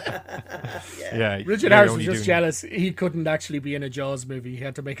yeah, Richard Harris was just jealous. He couldn't actually be in a Jaws movie. He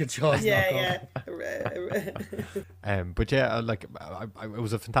had to make a Jaws knockoff. But yeah, like it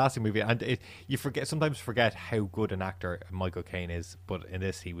was a fantastic movie, and you sometimes forget how good an actor Michael Caine is. But in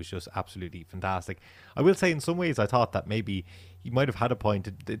this, he was just absolutely fantastic. I will say, in some ways, I thought that maybe he might have had a point.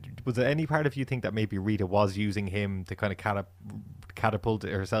 Was there any part of you think that maybe Rita was using him to kind of catapult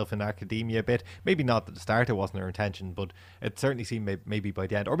herself in academia a bit? Maybe not at the start, it wasn't her intention, but it certainly seemed maybe by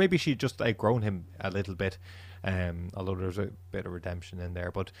the end, or maybe she just outgrown him a little bit. Although there's a bit of redemption in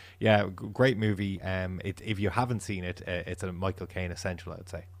there. But yeah, great movie. If you haven't seen it, it's a Michael Caine essential, I'd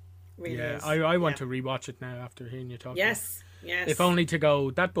say. Really is. I want to rewatch it now after hearing you talk. Yes. If only to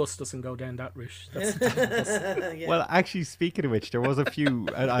go, that bus doesn't go down that route. Yeah. Well, actually, speaking of which, there was a few.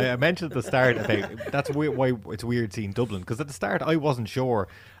 I mentioned at the start about that's why it's weird seeing Dublin, because at the start I wasn't sure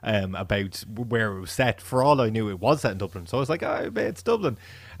about where it was set. For all I knew, it was set in Dublin, so I was like, oh, it's Dublin.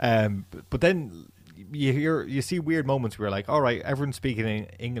 But then you see weird moments where you're like, all right, everyone's speaking in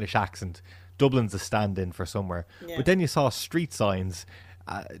English accent. Dublin's a stand-in for somewhere. Yeah. But then you saw street signs.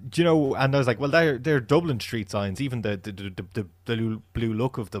 Do you know? And I was like, well, they're Dublin street signs, even the blue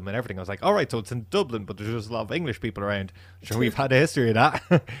look of them and everything. I was like, all right, so it's in Dublin, but there's just a lot of English people around. Sure, we've had a history of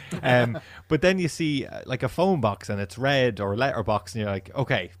that. But then you see like a phone box and it's red, or a letterbox, and you're like,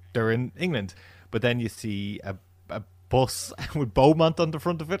 okay, they're in England. But then you see a bus with Beaumont on the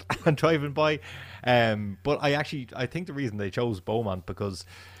front of it and driving by. But I think the reason they chose Beaumont because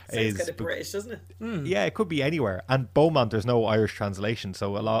it's kind of British, doesn't it? Yeah, it could be anywhere. And Beaumont, there's no Irish translation,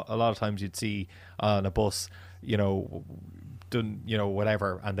 so a lot of times you'd see on a bus, done,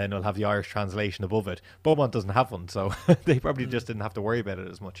 whatever, and then it'll have the Irish translation above it. Beaumont doesn't have one, so they probably just didn't have to worry about it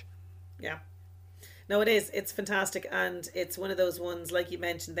as much. Yeah. No, it is. It's fantastic, and it's one of those ones, like you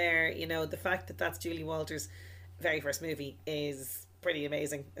mentioned there, the fact that that's Julie Walters' very first movie is pretty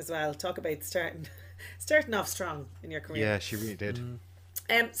amazing as well. Talk about starting off strong in your career. Yeah, she really did.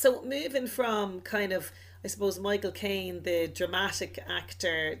 So moving from kind of, I suppose, Michael Caine, the dramatic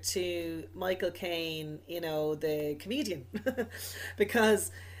actor, to Michael Caine, the comedian,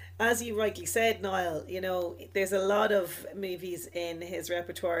 because as you rightly said, Niall, there's a lot of movies in his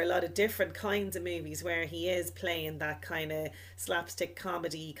repertoire, a lot of different kinds of movies where he is playing that kind of slapstick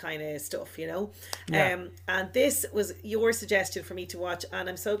comedy kind of stuff, Yeah. And this was your suggestion for me to watch, and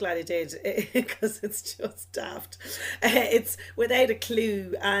I'm so glad I did, because it's just daft. It's without a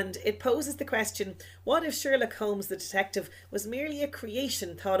clue, and it poses the question, what if Sherlock Holmes the detective was merely a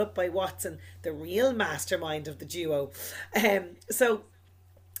creation thought up by Watson, the real mastermind of the duo? So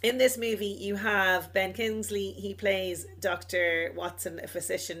in this movie, you have Ben Kingsley. He plays Dr. Watson, a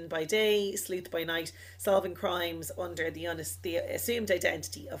physician by day, sleuth by night, solving crimes under the assumed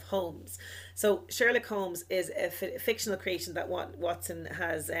identity of Holmes. So Sherlock Holmes is a fictional creation that Watson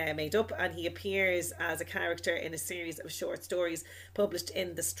has made up, and he appears as a character in a series of short stories published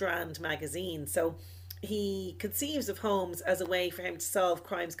in the Strand magazine. So he conceives of Holmes as a way for him to solve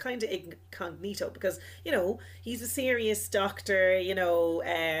crimes kind of incognito, because he's a serious doctor,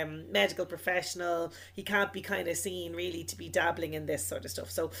 medical professional. He can't be kind of seen really to be dabbling in this sort of stuff,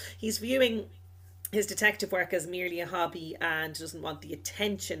 so he's viewing his detective work as merely a hobby and doesn't want the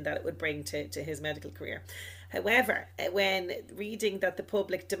attention that it would bring to his medical career. However, when reading that the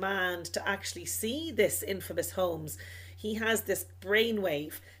public demand to actually see this infamous Holmes, he has this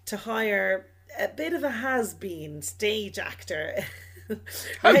brainwave to hire a bit of a has-been stage actor.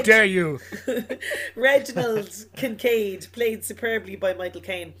 How dare you? Reginald Kincaid, played superbly by Michael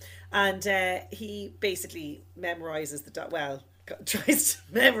Caine, and he basically memorises tries to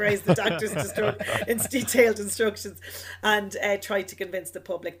memorise the doctor's detailed instructions, and try to convince the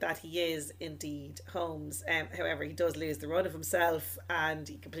public that he is indeed Holmes. However, he does lose the run of himself, and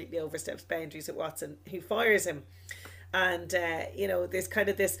he completely oversteps boundaries with Watson, who fires him. And there's kind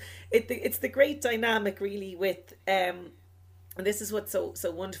of this, it's the great dynamic really with and this is what's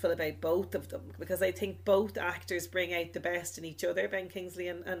so wonderful about both of them, because I think both actors bring out the best in each other, Ben Kingsley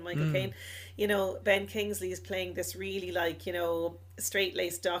and Michael Caine. Ben Kingsley is playing this really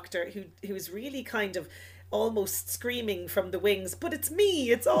straight-laced doctor who's really kind of almost screaming from the wings, but it's me,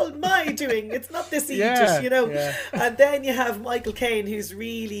 it's all my doing, it's not this Aegis, Yeah. And then you have Michael Caine, who's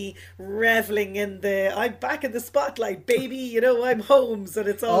really reveling in the I'm back in the spotlight, baby, I'm Holmes, and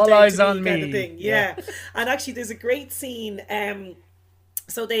it's all down eyes to on me kind me. of thing. Yeah. And actually there's a great scene,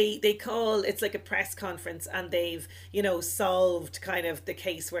 so they call, it's like a press conference, and they've solved kind of the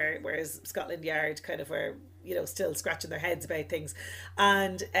case, whereas Scotland Yard kind of were still scratching their heads about things,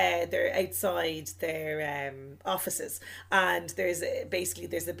 and they're outside their offices, and there's a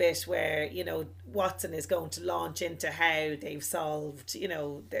bit where Watson is going to launch into how they've solved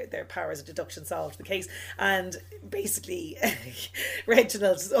their powers of deduction solved the case, and basically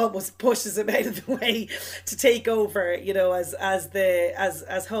Reginald almost pushes him out of the way to take over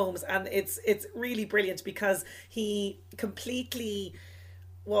as Holmes, and it's really brilliant because he completely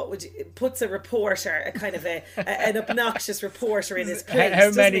puts a reporter, a kind of an obnoxious reporter in his place.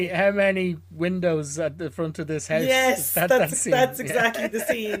 How many windows at the front of this house? Yes, that's exactly the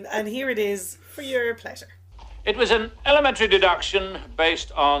scene, and here it is for your pleasure. It was an elementary deduction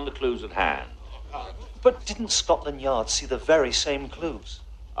based on the clues at hand. But didn't Scotland Yard see the very same clues?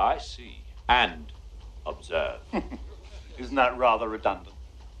 I see. And observe. Isn't that rather redundant?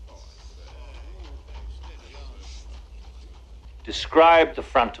 Describe the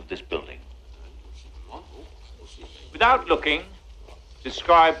front of this building. Without looking,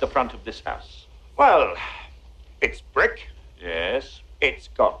 describe the front of this house. Well, it's brick. Yes. It's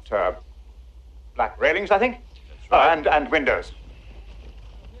got black railings, I think. That's right. And windows.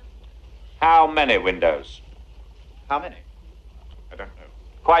 How many windows? How many? I don't know.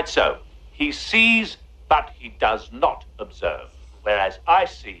 Quite so. He sees, but he does not observe. Whereas I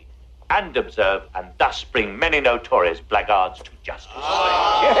see and observe, and thus bring many notorious blackguards to justice.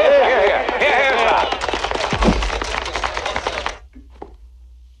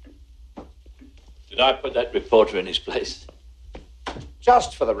 Did I put that reporter in his place?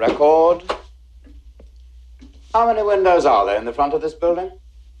 Just for the record, how many windows are there in the front of this building?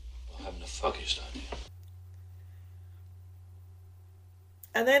 I haven't the foggiest idea.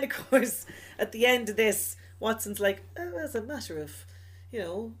 And then, of course, at the end of this, Watson's like, as a matter of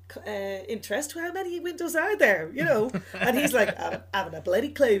interest, how many windows are there, and he's like, I haven't a bloody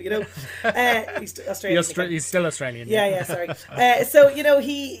clue, he's Australian. He's still Australian. Yeah, sorry. So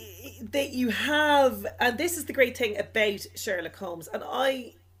you have, and this is the great thing about Sherlock Holmes, and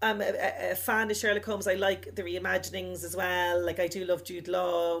I am a fan of Sherlock Holmes. I like the reimaginings as well. Like, I do love Jude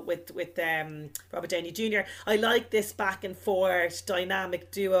Law with Robert Downey Jr. I like this back and forth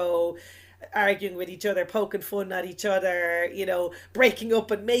dynamic duo, arguing with each other, poking fun at each other, breaking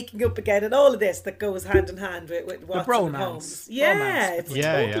up and making up again, and all of this that goes hand in hand with Watson and Holmes. Yeah, it's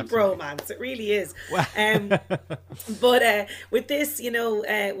total bromance. It really is. But with this,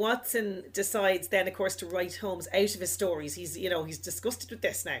 Watson decides then, of course, to write Holmes out of his stories. He's disgusted with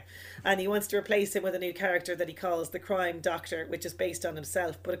this now, and he wants to replace him with a new character that he calls the Crime Doctor, which is based on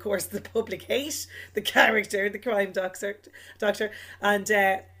himself. But of course, the public hate the character, the Crime Doctor, and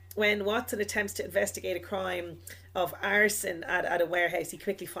when Watson attempts to investigate a crime of arson at a warehouse, he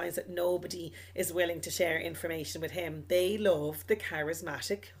quickly finds that nobody is willing to share information with him. They love the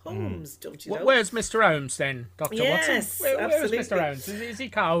charismatic Holmes, don't you know? Where's Mr. Holmes then, Dr. Yes, Watson? Where's absolutely. Mr. Holmes? Is he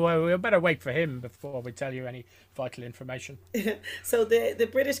Carl? Well, we better wait for him before we tell you any vital information. So the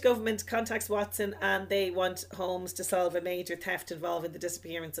British government contacts Watson, and they want Holmes to solve a major theft involving the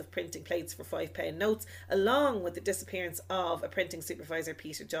disappearance of printing plates for £5 notes, along with the disappearance of a printing supervisor,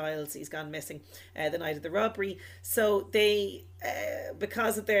 Peter Giles. He's gone missing the night of the robbery. So they,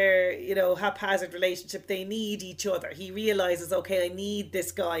 because of their haphazard relationship, they need each other. He realizes, okay, I need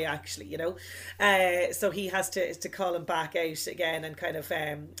this guy actually, so he has to call him back out again and kind of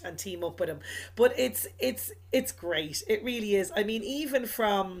and team up with him. But it's great. It really is. I mean, even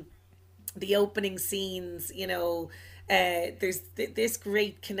from the opening scenes, there's this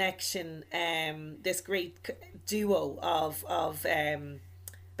great connection, this great duo of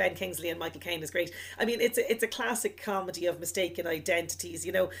Ben Kingsley and Michael Caine is great. I mean, it's a classic comedy of mistaken identities.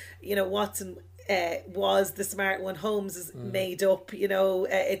 Watson was the smart one. Holmes is made up.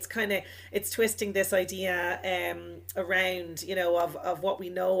 It's twisting this idea around of what we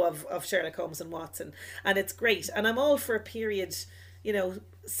know of Sherlock Holmes and Watson, and it's great. And I'm all for a period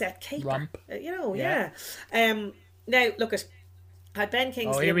set caper. Rump. Now look at. Had Ben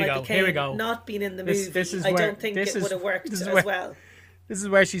Kingsley and Michael Caine not been in the movie, I don't think it would have worked as well. This is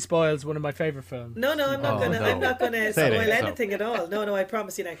where she spoils one of my favourite films. No, I'm not gonna spoil anything at all. No, I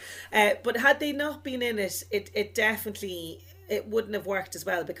promise you now. But had they not been in it, it definitely wouldn't have worked as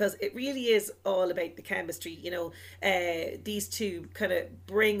well, because it really is all about the chemistry. These two kind of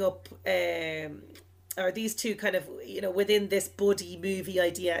bring up or these two kind of, within this buddy movie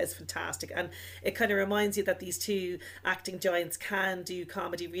idea is fantastic. And it kind of reminds you that these two acting giants can do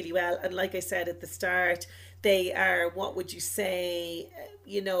comedy really well. And like I said at the start, they are, what would you say,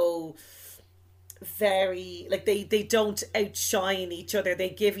 very, like, they don't outshine each other. They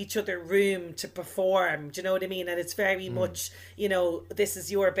give each other room to perform. Do you know what I mean? And it's very much, this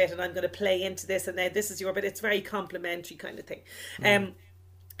is your bit and I'm going to play into this, and then this is your bit. It's very complimentary kind of thing.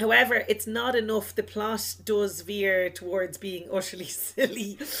 However, it's not enough. The plot does veer towards being utterly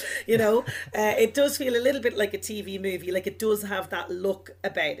silly, It does feel a little bit like a TV movie. Like, it does have that look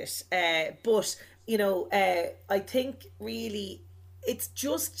about it. But, I think really it's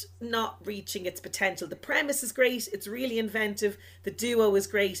just not reaching its potential. The premise is great. It's really inventive. The duo is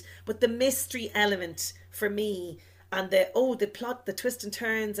great. But the mystery element for me, and the plot, the twists and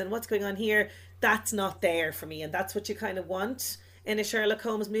turns and what's going on here, that's not there for me. And that's what you kind of want in a Sherlock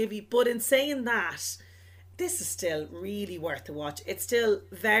Holmes movie. But in saying that, this is still really worth a watch. It's still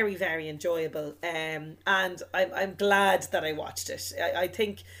very, very enjoyable. And I'm glad that I watched it. I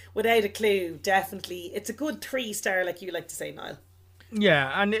think without a clue, definitely, it's a good 3-star, like you like to say, Niall.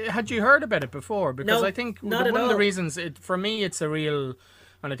 Yeah, and had you heard about it before? Because No, I think not one at of the all. reasons, for me, it's a real,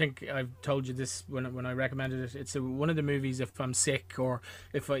 and I think I've told you this when I recommended it, it's one of the movies, if I'm sick or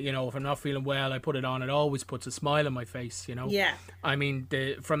if if I'm not feeling well, I put it on, it always puts a smile on my face, Yeah. I mean,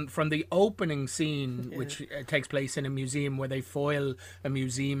 from the opening scene, which takes place in a museum where they foil a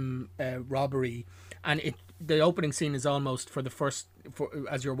museum robbery, and the opening scene is almost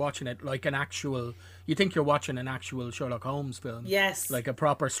as you're watching it, like an actual, you think you're watching an actual Sherlock Holmes film. Yes. Like a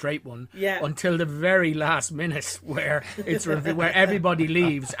proper straight one. Yeah. Until the very last minute where where everybody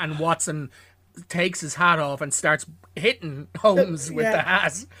leaves and Watson takes his hat off and starts hitting Holmes with the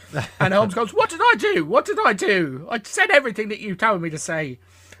hat. And Holmes goes, "What did I do? What did I do? I said everything that you told me to say."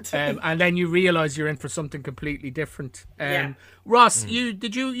 And then you realise you're in for something completely different. Ross,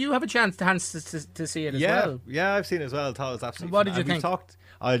 did you have a chance to see it as well? Yeah, I've seen it as well. I thought it was absolutely What did you think?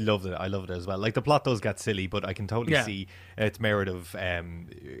 I loved it as well. Like, the plot does get silly, but I can totally see its merit of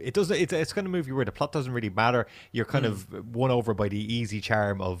it's kind of movie where the plot doesn't really matter. You're kind of won over by the easy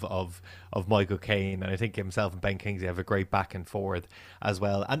charm of Michael Caine, and I think himself and Ben Kingsley have a great back and forth as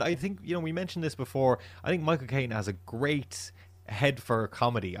well. And I think, we mentioned this before, I think Michael Caine has a great head for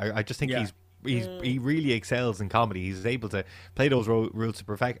comedy. I just think he really excels in comedy. He's able to play those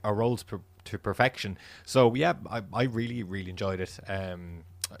roles to perfection. So yeah, I really, really enjoyed it.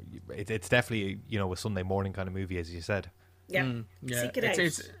 It's definitely a Sunday morning kind of movie, as you said. Yeah, seek it out.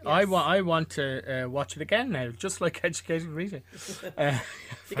 Yes. I want to watch it again now, just like Educated Reader.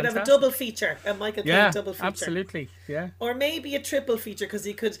 You could have a double feature, a Michael Caine double feature. Absolutely, yeah. Or maybe a triple feature, because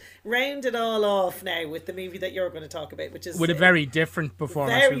you could round it all off now with the movie that you're going to talk about, which is with a very different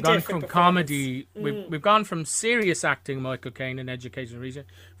performance. We've gone from comedy, we've gone from serious acting Michael Caine in Educated Reader.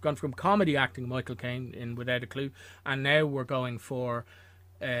 We've gone from comedy acting Michael Caine in Without a Clue, and now we're going for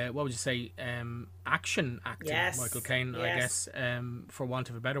what would you say, action acting Michael Caine, I guess, for want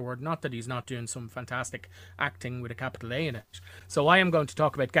of a better word. Not that he's not doing some fantastic acting with a capital A in it. So I am going to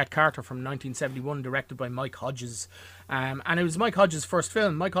talk about Get Carter from 1971, directed by Mike Hodges. And it was Mike Hodges' first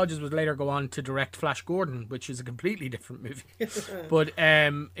film. Mike Hodges would later go on to direct Flash Gordon, which is a completely different movie. But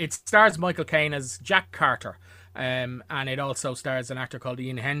it stars Michael Caine as Jack Carter. And it also stars an actor called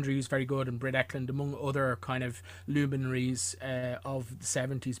Ian Hendry, who's very good, and Britt Eklund, among other kind of luminaries of the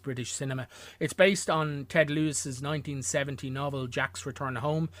 70s British cinema. It's based on Ted Lewis's 1970 novel Jack's Return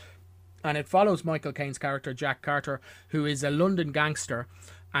Home, and it follows Michael Caine's character Jack Carter, who is a London gangster,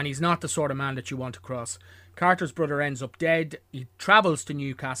 and he's not the sort of man that you want to cross. Carter's brother ends up dead. He travels to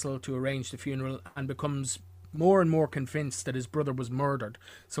Newcastle to arrange the funeral and becomes more and more convinced that his brother was murdered.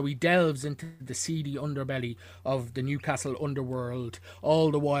 So he delves into the seedy underbelly of the Newcastle underworld, all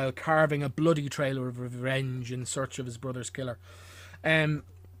the while carving a bloody trail of revenge in search of his brother's killer.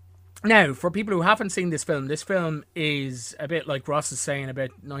 Now, for people who haven't seen this film is a bit like Ross is saying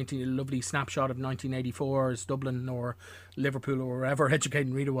about a lovely snapshot of 1984's Dublin or Liverpool or wherever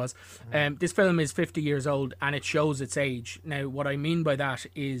Educated Reader was. This film is 50 years old and it shows its age. Now, what I mean by that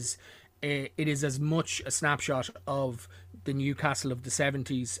is it is as much a snapshot of the Newcastle of the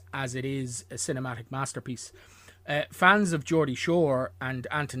 70s as it is a cinematic masterpiece. Fans of Geordie Shore and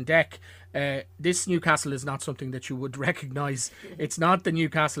Anton Deck, this Newcastle is not something that you would recognise. It's not the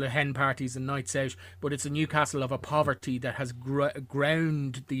Newcastle of hen parties and nights out, but it's a Newcastle of a poverty that has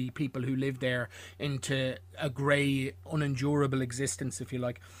ground the people who live there into a grey, unendurable existence, if you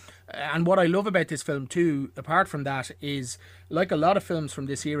like. And what I love about this film too, apart from that, is like a lot of films from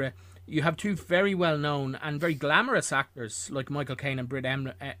this era, you have two very well known and very glamorous actors like Michael Caine and Britt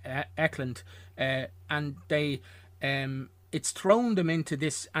Eklund, and they it's thrown them into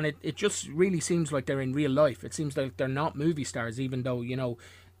this, and it just really seems like they're in real life. It seems like they're not movie stars, even though, you know,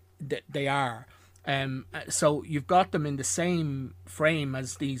 they are. So you've got them in the same frame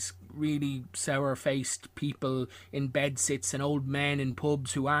as these really sour-faced people in bed sits and old men in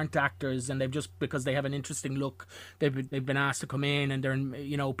pubs who aren't actors, and they've just, because they have an interesting look, they've been asked to come in, and they're in,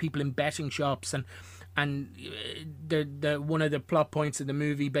 you know, people in betting shops, and the one of the plot points of the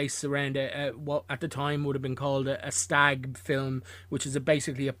movie based around what at the time would have been called a stag film, which is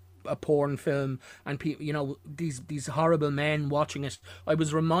basically a porn film, and people, you know, these horrible men watching it. I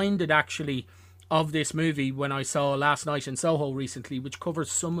was reminded actually of this movie when I saw Last Night in Soho recently, which covers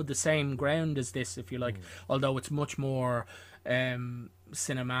some of the same ground as this, if you like, although it's much more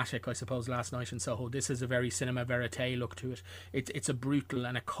cinematic, I suppose. Last Night in Soho, this is a very cinema verite look to it. It's a brutal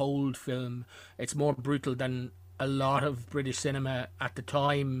and a cold film. It's more brutal than a lot of British cinema at the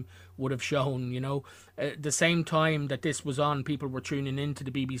time would have shown, you know. The same time that this was on, people were tuning into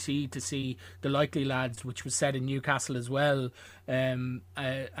the BBC to see The Likely Lads, which was set in Newcastle as well, and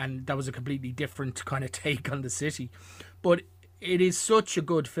that was a completely different kind of take on the city. But it is such a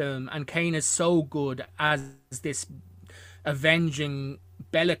good film, and Caine is so good as this avenging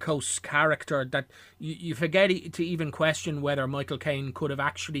bellicose character that you forget to even question whether Michael Caine could have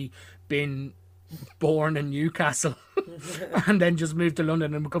actually been born in Newcastle and then just moved to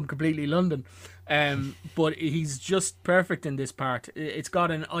London and become completely London. But he's just perfect in this part. It's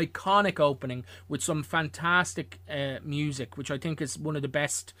got an iconic opening with some fantastic music, which I think is one of the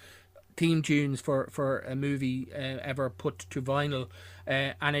best theme tunes for a movie ever put to vinyl,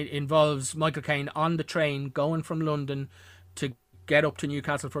 and it involves Michael Caine on the train going from London to get up to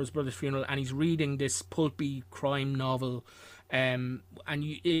Newcastle for his brother's funeral, and he's reading this pulpy crime novel, and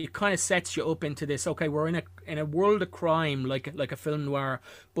it kind of sets you up into this. Okay, we're in a world of crime, like a film noir,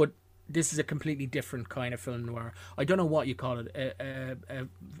 but this is a completely different kind of film noir. I don't know what you call it, a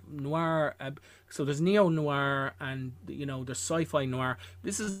noir. So there's neo noir, and you know, there's sci-fi noir.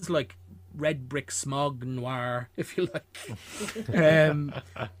 This is like red brick smog noir, if you like.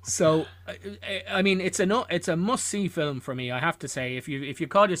 So I mean, it's a must see film for me, I have to say. If you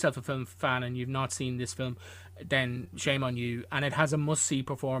call yourself a film fan and you've not seen this film, then shame on you. And it has a must see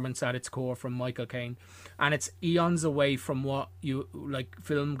performance at its core from Michael Caine, and it's eons away from what you like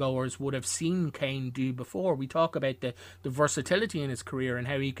film goers would have seen Caine do before. We talk about the versatility in his career and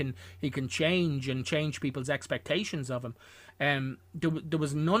how he can change people's expectations of him. There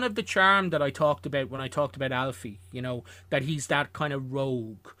was none of the charm that I talked about when I talked about Alfie, you know, that he's that kind of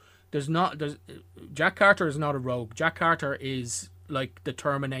rogue. Jack Carter is not a rogue. Jack Carter is like the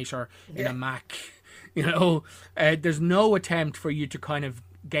Terminator in a Mac. You know, there's no attempt for you to kind of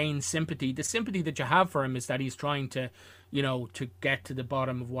gain sympathy. The sympathy that you have for him is that he's trying to, you know, to get to the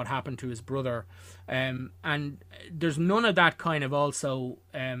bottom of what happened to his brother. And there's none of that kind of also.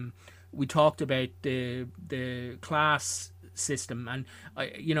 We talked about the class system, and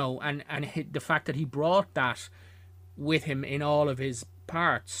you know, and the fact that he brought that with him in all of his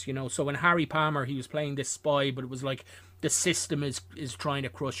parts. You know, so in Harry Palmer, he was playing this spy, but it was like the system is trying to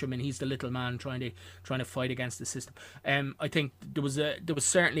crush him, and he's the little man trying to fight against the system. I think there was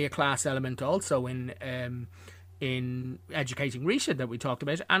certainly a class element also in Educating Risha that we talked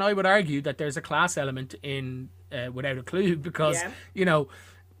about, and I would argue that there's a class element in Without a Clue, because you know,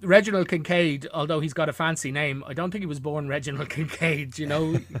 Reginald Kincaid, although he's got a fancy name, I don't think he was born Reginald Kincaid. You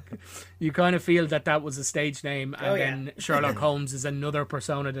know, you kind of feel that was a stage name, and then Sherlock Holmes is another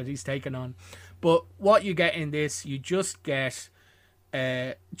persona that he's taken on. But what you get in this, you just get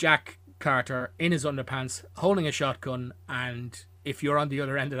Jack Carter in his underpants holding a shotgun, and if you're on the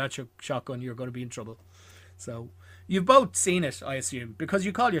other end of that shotgun, you're going to be in trouble. So you've both seen it, I assume, because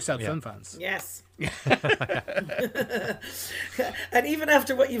you call yourself film fans. Yes. And even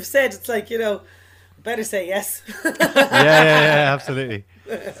after what you've said, it's like, you know, better say yes. yeah, absolutely.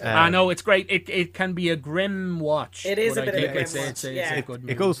 I know, it's great. It can be a grim watch. It is a bit of a grim watch. It's a good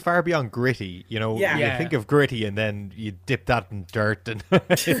movie. It goes far beyond gritty, you know. You think of gritty, and then you dip that in dirt and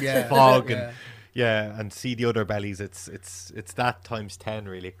fog, and see the other bellies. It's that times 10,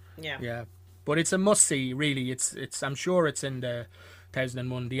 really. Yeah. But it's a must see, really. It's I'm sure it's in the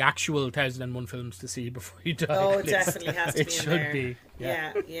 2001, the actual 2001 films to see before you die. Oh, it definitely has to be in there. It should be.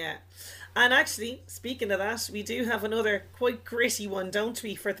 Yeah. And actually, speaking of that, we do have another quite gritty one, don't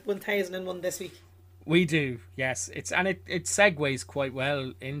we, for 1001 this week? We do, yes. It segues quite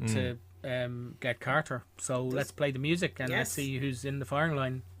well into Get Carter. So let's play the music and let's see who's in the firing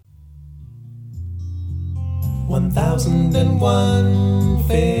line. 1001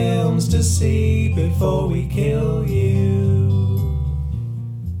 Film to see before we kill you.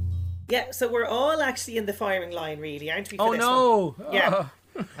 Yeah, so we're all actually in the firing line, really, aren't we? For Oh this no! one? Yeah,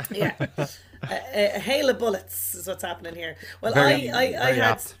 yeah. A hail of bullets is what's happening here. Well, Very I had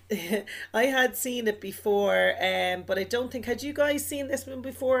apt. I had seen it before, but I don't think, had you guys seen this one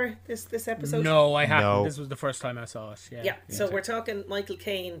before this episode? No, I haven't. No. This was the first time I saw it. Yeah. Yeah, so we're talking Michael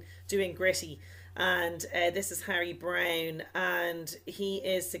Caine doing Gritty, and this is Harry Brown, and he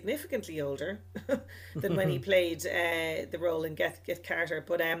is significantly older than when he played the role in Get Carter.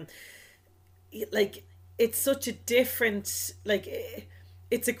 But like, it's such a different, like,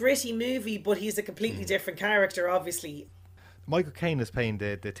 it's a gritty movie, but he's a completely different character, obviously. Michael Caine is playing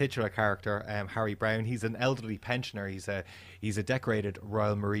the titular character, Harry Brown. He's an elderly pensioner. He's a decorated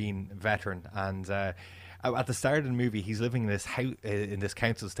Royal Marine veteran, and at the start of the movie, he's living in this house in this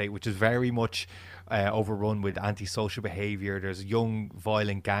council estate, which is very much overrun with antisocial behaviour. There's young,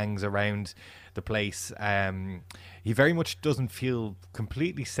 violent gangs around the place. He very much doesn't feel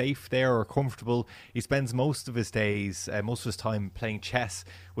completely safe there or comfortable. He spends most of his days, most of his time playing chess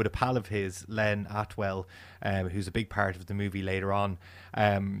with a pal of his, Len Atwell, who's a big part of the movie later on.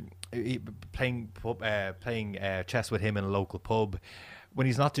 Playing chess with him in a local pub. When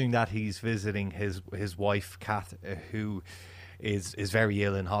he's not doing that, he's visiting his wife, Kath, who is very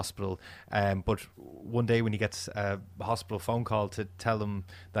ill in hospital. But one day when he gets a hospital phone call to tell him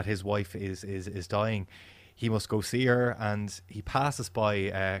that his wife is dying, he must go see her, and he passes by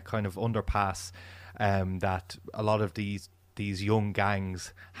a kind of underpass that a lot of these young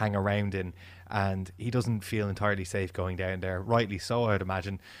gangs hang around in, and he doesn't feel entirely safe going down there, rightly so, I'd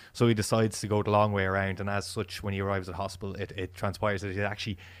imagine. So he decides to go the long way around, and as such, when he arrives at hospital, it transpires that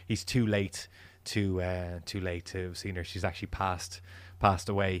he's too late to have seen her. She's actually passed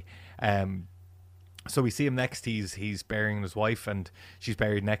away. So we see him next. He's burying his wife, and she's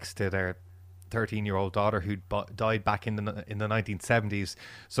buried next to their 13-year-old daughter who died back in the 1970s.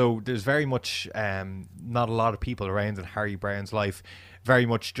 So there's very much not a lot of people around in Harry Brown's life. Very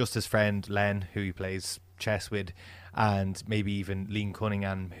much just his friend Len, who he plays chess with, and maybe even Liam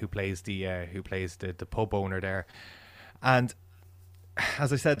Cunningham, who plays the pub owner there. And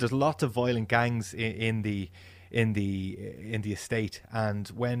as I said, there's lots of violent gangs in the estate, and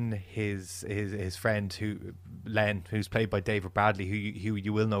when his friend Len, who's played by David Bradley, who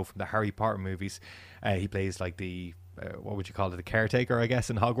you will know from the Harry Potter movies, he plays like the what would you call it, the caretaker, I guess,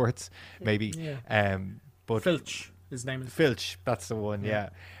 in Hogwarts, maybe. Yeah. But Filch, his name is Filch. That's the one. Yeah.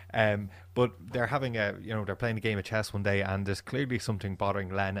 But they're having they're playing a game of chess one day, and there's clearly something bothering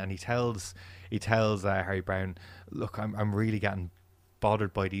Len, and he tells Harry Brown, look, I'm really getting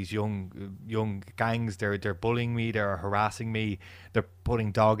bothered by these young gangs. They're bullying me, they're harassing me, they're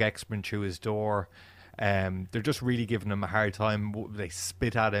putting dog excrement through his door. They're just really giving him a hard time. They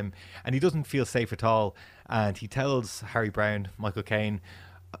spit at him, and he doesn't feel safe at all. And he tells Harry Brown, Michael Caine,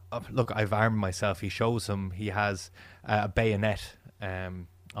 look, I've armed myself. He shows him he has a bayonet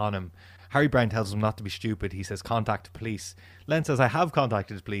on him. Harry Brown tells him not to be stupid. He says, contact the police. Len says, I have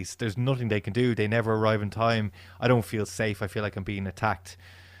contacted the police. There's nothing they can do. They never arrive in time. I don't feel safe. I feel like I'm being attacked.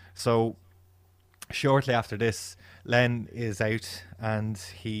 So shortly after this, Len is out, and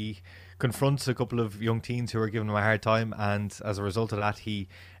he confronts a couple of young teens who are giving him a hard time, and as a result of that, he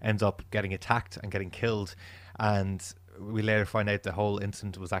ends up getting attacked and getting killed. And we later find out the whole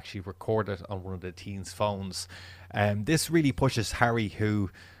incident was actually recorded on one of the teens' phones. This really pushes Harry, who,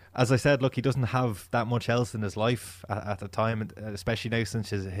 as I said, look, he doesn't have that much else in his life at the time, especially now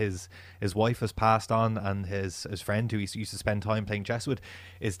since his wife has passed on, and his friend who he used to spend time playing chess with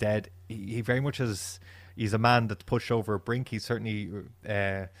is dead. He very much he's a man that's pushed over a brink. He's certainly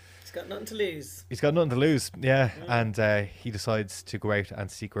he's got nothing to lose. He's got nothing to lose, yeah. And he decides to go out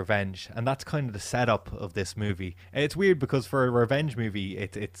and seek revenge, and that's kind of the setup of this movie. It's weird because for a revenge movie,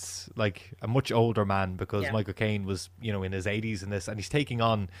 it's like a much older man, because Michael Caine was in his 80s in this, and he's taking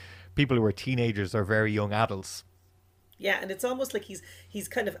on people who are teenagers or very young adults. Yeah, and it's almost like he's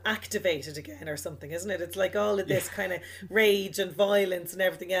kind of activated again or something, isn't it? It's like all of this kind of rage and violence and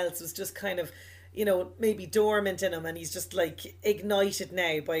everything else was just kind of, maybe dormant in him, and he's just like ignited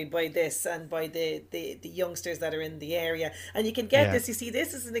now by this and by the youngsters that are in the area. And you can get this, you see,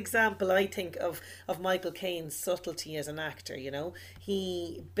 this is an example, I think, of Michael Caine's subtlety as an actor.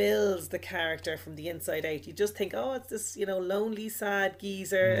 He builds the character from the inside out. You just think, oh, it's this lonely, sad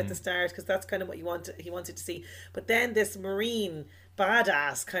geezer at the start, because that's kind of what he wanted to see. But then this Marine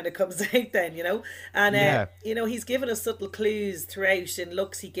badass kind of comes out then, and he's given us subtle clues throughout in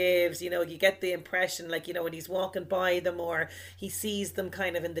looks he gives. You get the impression, like, when he's walking by them, or he sees them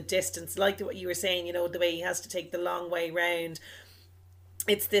kind of in the distance, like what you were saying, the way he has to take the long way round.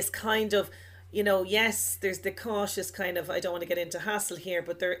 it's this kind of, you know, yes, there's the cautious kind of, I don't want to get into hassle here,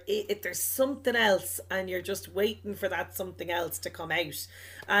 but there's something else, and you're just waiting for that something else to come out.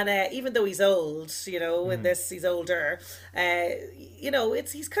 And even though he's old, you know, in this he's older, you know,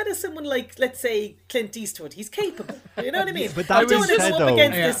 he's kind of someone like, let's say, Clint Eastwood. He's capable, you know what I mean? But I don't want to go up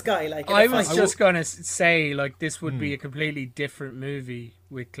against this guy. Like, I was just going to say, like, this would be a completely different movie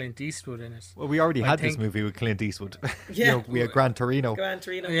with Clint Eastwood in it. Well, we already had this movie with Clint Eastwood. Yeah. You know, we had Gran Torino.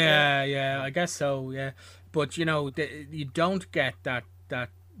 Yeah, I guess so, yeah. But, you know, you don't get that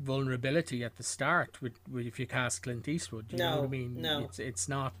vulnerability at the start with if you cast Clint Eastwood. You know what I mean? No. It's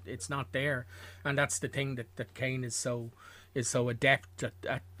not there. And that's the thing that Caine is so adept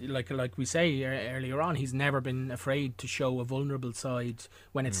at like we say earlier on, he's never been afraid to show a vulnerable side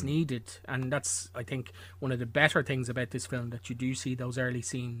when it's needed. And that's, I think, one of the better things about this film, that you do see those early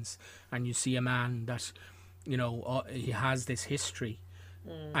scenes and you see a man that, you know, he has this history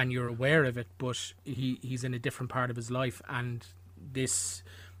and you're aware of it, but he's in a different part of his life, and this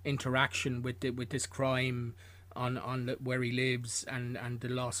interaction with this crime on where he lives and the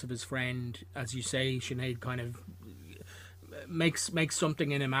loss of his friend, as you say, Sinead, kind of makes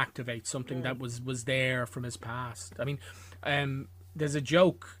something in him activate something that was there from his past. I mean, there's a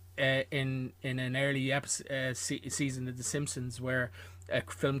joke in an early season of The Simpsons where a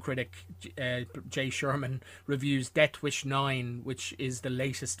film critic, Jay Sherman, reviews Death Wish 9, which is the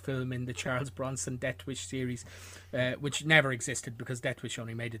latest film in the Charles Bronson Death Wish series, which never existed because Death Wish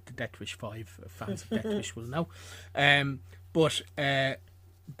only made it to Death Wish 5. Fans of Death Wish will know. But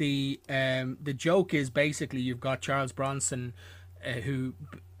the joke is basically you've got Charles Bronson, who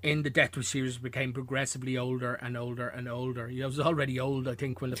in the Death Wish series became progressively older and older and older. He was already old, I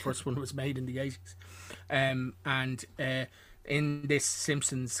think, when the first one was made in the 80s. In this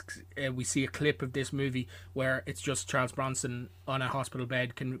Simpsons, we see a clip of this movie where it's just Charles Bronson on a hospital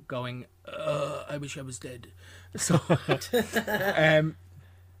bed going, I wish I was dead. So,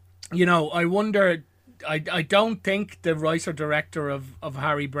 you know, I wonder, I don't think the writer-director of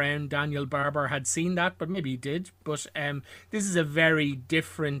Harry Brown, Daniel Barber, had seen that, but maybe he did. But this is a very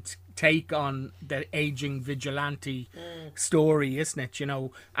different take on the aging vigilante story, isn't it? You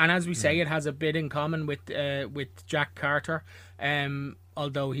know, and as we say, it has a bit in common with Jack Carter,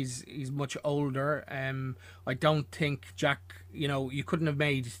 although he's much older. I don't think Jack, you know, you couldn't have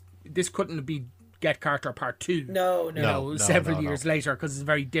made this, couldn't be Get Carter Part 2. No, several years later, because it's a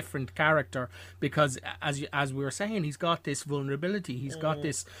very different character. Because as we were saying, he's got this vulnerability. He's got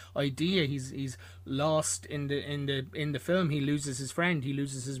this idea. He's lost in the film. He loses his friend. He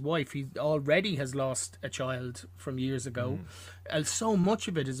loses his wife. He already has lost a child from years ago. And so much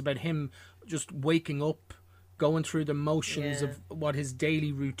of it is about him just waking up, going through the motions of what his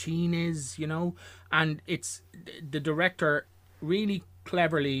daily routine is, you know. And it's the director really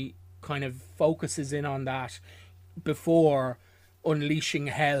cleverly kind of focuses in on that before unleashing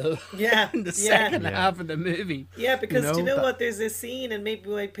hell in the second half of the movie. Yeah, because you know what, there's a scene, and maybe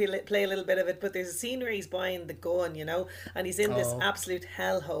we might play a little bit of it, but there's a scene where he's buying the gun, you know, and he's in this absolute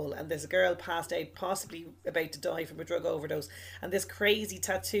hellhole, and there's a girl passed out, possibly about to die from a drug overdose, and this crazy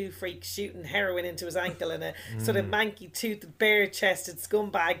tattoo freak shooting heroin into his ankle, and a sort of manky-toothed, bare-chested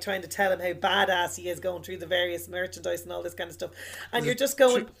scumbag trying to tell him how badass he is, going through the various merchandise and all this kind of stuff, and you're just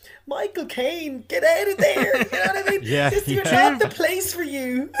going, Michael Caine, get out of there, you know what I mean? You're not the place for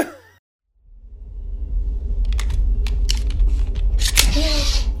you.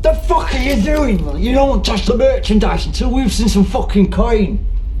 The fuck are you doing, man? You don't touch the merchandise until we've seen some fucking coin.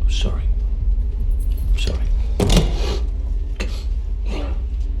 Sorry.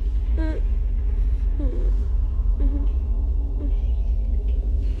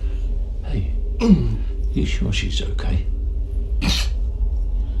 Hey, you sure she's okay?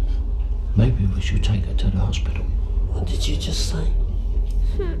 Maybe we should take her to the hospital. What did you just say?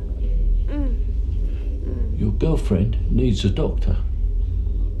 Your girlfriend needs a doctor.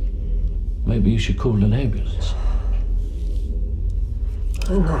 Maybe you should call an ambulance.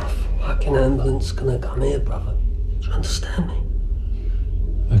 Ain't no fucking ambulance gonna come here, brother. Do you understand me?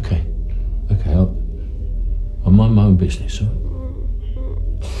 Okay, I'll mind my own business, all right?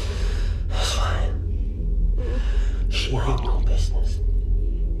 That's fine. She ain't no business.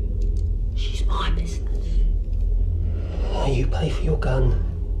 She's my business. Now you pay for your gun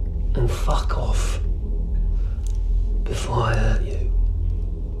and fuck off before I hurt you.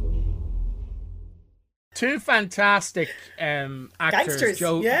 Two fantastic actors, Gangsters,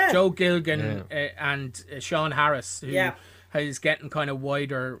 Joe Gilgan and Sean Harris, who is getting kind of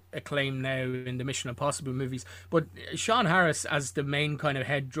wider acclaim now in the Mission Impossible movies. But Sean Harris as the main kind of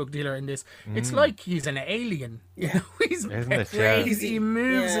head drug dealer in this, it's like he's an alien. You know, he's crazy. He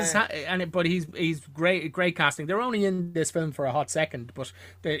moves his but he's great casting. They're only in this film for a hot second, but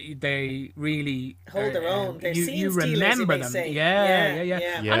they really hold their own. You remember them,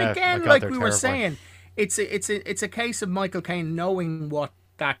 yeah. And again, like we were saying, it's a case of Michael Caine knowing what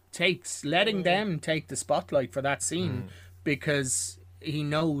that takes, letting them take the spotlight for that scene because he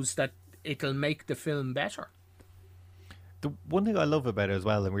knows that it'll make the film better. The one thing I love about it as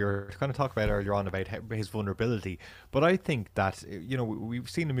well, and we were kind of talking about earlier on about his vulnerability, but I think that, you know, we've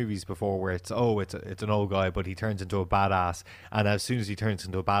seen the movies before where it's an old guy, but he turns into a badass, and as soon as he turns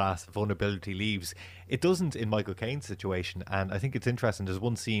into a badass, the vulnerability leaves. It doesn't in Michael Caine's situation, and I think it's interesting. There's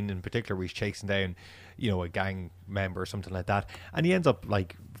one scene in particular where he's chasing down, you know, a gang member or something like that, and he ends up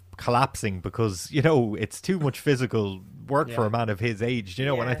like collapsing because, you know, it's too much physical work for a man of his age, you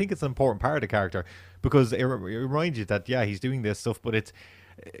know, and I think it's an important part of the character because it reminds you that, he's doing this stuff, but it's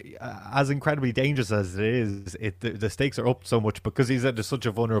as incredibly dangerous as it is, the stakes are up so much because he's at such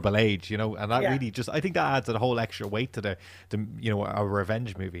a vulnerable age, you know, and that really just, I think that adds a whole extra weight to the you know, a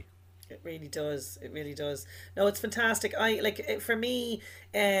revenge movie. It really does. It really does. No, it's fantastic. For me,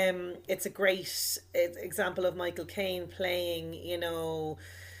 it's a great example of Michael Caine playing, you know,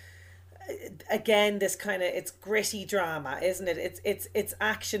 again, this kind of, it's gritty drama, isn't it? It's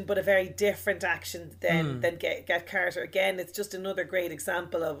action, but a very different action than Get Carter. Again, it's just another great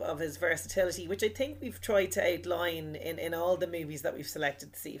example of his versatility, which I think we've tried to outline in all the movies that we've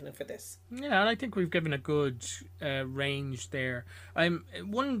selected this evening for this. Yeah, and I think we've given a good range there.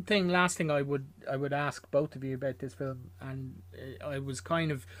 Last thing I would ask both of you about this film, and I was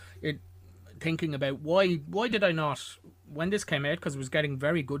kind of thinking about why did I not, when this came out, because it was getting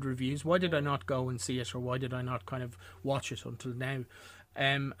very good reviews, why did I not go and see it, or why did I not kind of watch it until now?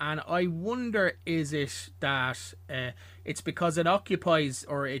 And I wonder, is it that it's because it occupies,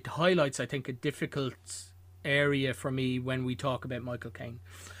 or it highlights, I think, a difficult area for me when we talk about Michael Caine.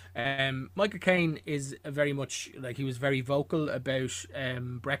 Michael Caine is very much, like, he was very vocal about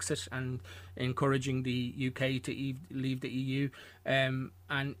Brexit and encouraging the UK to leave the EU,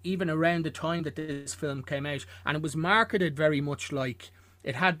 and even around the time that this film came out, and it was marketed very much like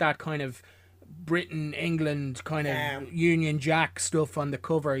it had that kind of Britain, England kind of Union Jack stuff on the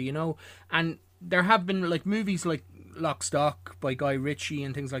cover, you know. And there have been like movies like Lock, Stock by Guy Ritchie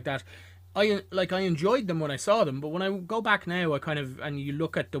and things like that. I enjoyed them when I saw them, but when I go back now, and you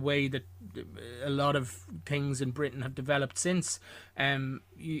look at the way that a lot of things in Britain have developed since,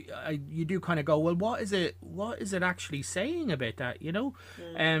 you do kind of go, well, what is it actually saying about that, you know?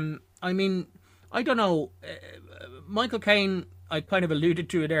 I mean, I don't know. Michael Caine, I kind of alluded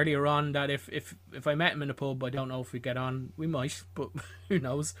to it earlier on, that if I met him in a pub, I don't know if we get on. We might, but who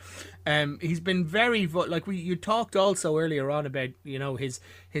knows? He's been very you talked also earlier on about, you know, his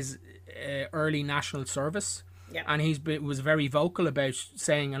early national service. Yeah. And was very vocal about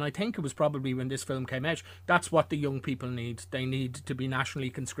saying, and I think it was probably when this film came out, that's what the young people need. They need to be nationally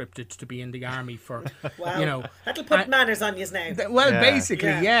conscripted to be in the army for, wow. You know. That'll put manners on you now. Basically,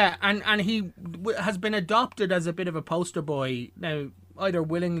 yeah. And he has been adopted as a bit of a poster boy now, either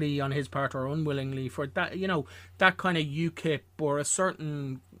willingly on his part or unwillingly, for that, you know, that kind of UKIP or a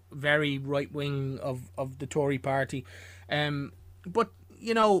certain very right wing of the Tory party. But,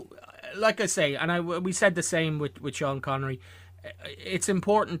 you know, like I say, and we said the same with Sean Connery, it's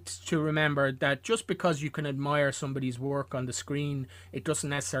important to remember that just because you can admire somebody's work on the screen, it doesn't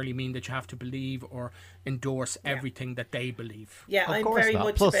necessarily mean that you have to believe or endorse everything that they believe. Yeah, I'm very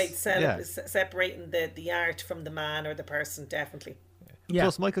much about separating the art from the man or the person, definitely. Yeah.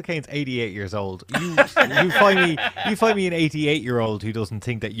 Plus, Michael Caine's 88 years old. You find me an 88-year-old who doesn't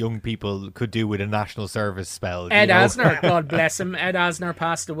think that young people could do with a national service spell. Ed Asner, God bless him. Ed Asner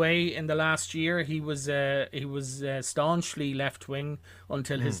passed away in the last year. He was staunchly left wing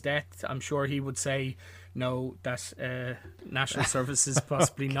until his death. I'm sure he would say, no, that national service is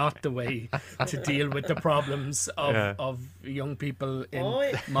possibly not the way to deal with the problems of young people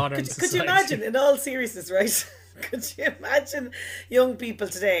in modern society. Could you imagine, in all seriousness, right? Could you imagine young people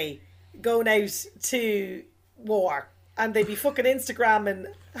today going out to war and they'd be fucking Instagramming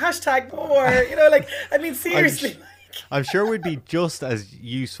 #war, you know, like, I mean, seriously. I'm sure we'd be just as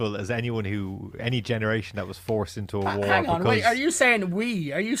useful as any generation that was forced into a war. Hang on, wait, are you saying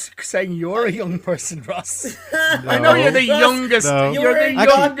we? Are you saying you're a young person, Ross? No. I know you're the youngest. No. You're the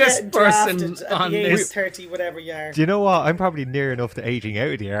youngest person on this. 30, whatever you are. Do you know what? I'm probably near enough to aging out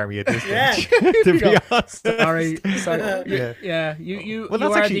of the army at this stage. To be honest. Sorry. Yeah. You. Well,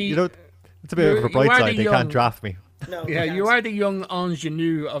 that's actually, you know, it's a bit of a bright side. They can't draft me. No. Yeah, you are the young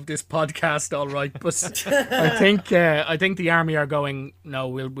ingenue of this podcast, all right. But I think the army are going. No,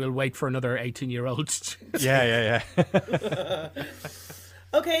 we'll wait for another 18-year-old. Yeah.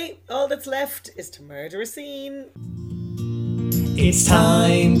 Okay, all that's left is to murder a scene. It's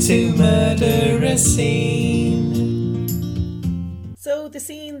time to murder a scene. So the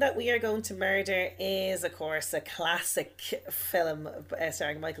scene that we are going to murder is, of course, a classic film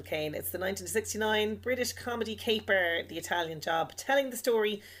starring Michael Caine. It's the 1969 British comedy caper, The Italian Job, telling the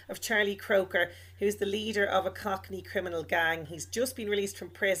story of Charlie Croker, who's the leader of a Cockney criminal gang. He's just been released from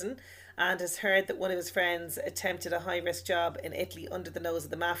prison and has heard that one of his friends attempted a high-risk job in Italy under the nose of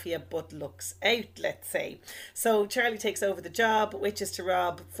the mafia, but looks out, let's say. So Charlie takes over the job, which is to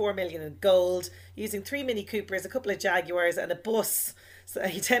rob 4 million in gold, using 3 Mini Coopers, a couple of Jaguars and a bus. So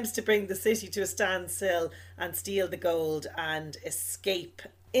he attempts to bring the city to a standstill and steal the gold and escape.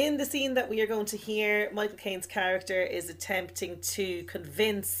 In the scene that we are going to hear, Michael Caine's character is attempting to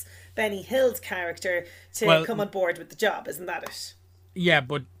convince Benny Hill's character to come on board with the job, isn't that it? Yeah,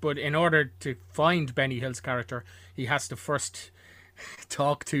 but in order to find Benny Hill's character, he has to first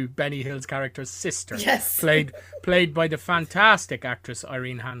talk to Benny Hill's character's sister. Yes. Played by the fantastic actress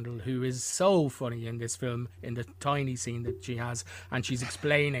Irene Handel, who is so funny in this film, in the tiny scene that she has, and she's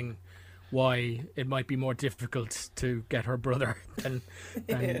explaining why it might be more difficult to get her brother than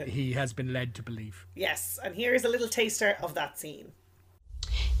he has been led to believe. Yes, and here is a little taster of that scene.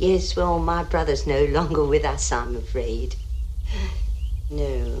 Yes, well, my brother's no longer with us, I'm afraid.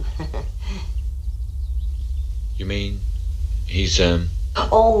 No. You mean he's,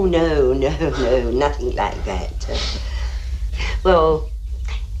 Oh, no, nothing like that. Well,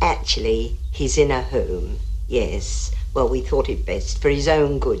 actually, he's in a home, yes. Well, we thought it best, for his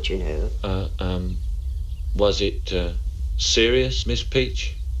own good, you know. Was it, serious, Miss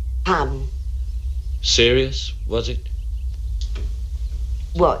Peach? Serious, was it?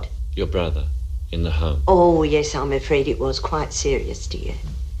 What? Your brother in the home. Oh, yes, I'm afraid it was quite serious, dear.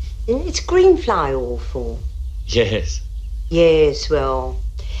 It's Greenfly awful. Yes. Yes, well,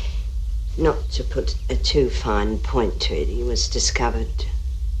 not to put a too fine point to it, he was discovered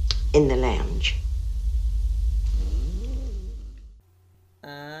in the lounge.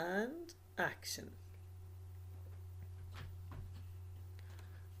 And action.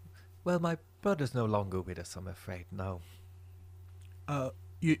 Well, my brother's no longer with us, I'm afraid, no.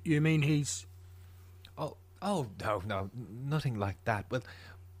 You mean he's... Oh, no, nothing like that.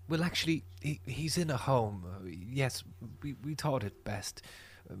 Well, actually, he's in a home. Yes, we thought it best,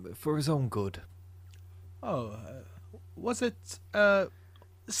 for his own good. Oh, was it,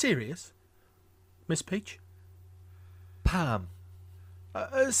 serious, Miss Peach? Pam.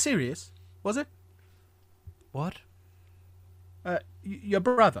 Serious, was it? What? Your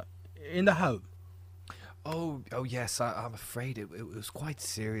brother, in the home. Oh, yes, I'm afraid it was quite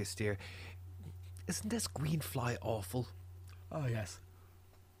serious, dear. Isn't this Greenfly awful? Oh, yes.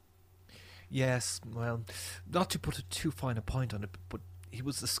 Yes, well, not to put too fine a point on it, but he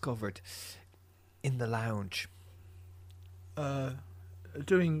was discovered in the lounge.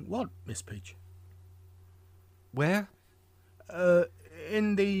 Doing what, Miss Peach? Where?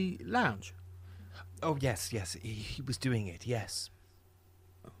 In the lounge. Oh, yes, he was doing it, yes.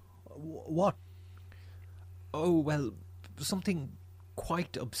 What? Oh, well, something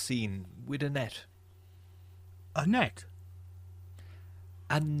quite obscene with a net. A net?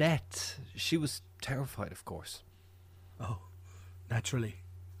 A net. She was terrified, of course. Oh, naturally.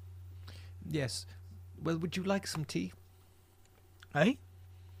 Yes. Well, would you like some tea? Eh?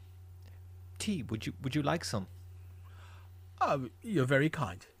 Tea. Would you like some? Oh, you're very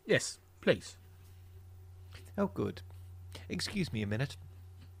kind. Yes, please. Oh, good. Excuse me a minute.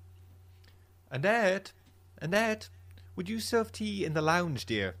 Annette, would you serve tea in the lounge,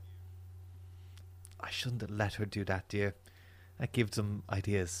 dear? I shouldn't have let her do that, dear. That gives them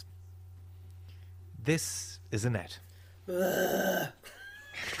ideas. This is Annette.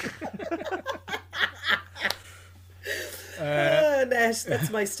 Annette, that's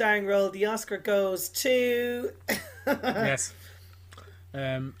my starring role. The Oscar goes to... Yes.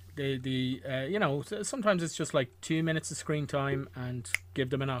 You know, sometimes it's just like 2 minutes of screen time and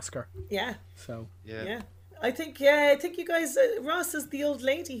give them an Oscar. Yeah. So yeah. I think you guys, Ross is the old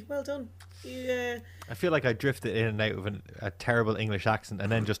lady. Well done. I feel like I drifted in and out of a terrible English accent,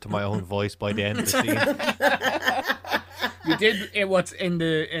 and then just to my own voice by the end of the scene. You did what's in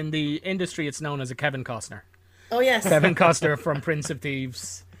the industry. It's known as a Kevin Costner. Oh yes, Kevin Costner from Prince of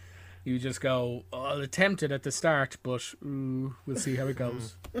Thieves. You just go, I'll attempt it at the start, but we'll see how it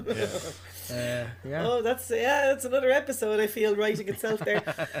goes. Yeah. Oh, that's another episode. I feel writing itself there.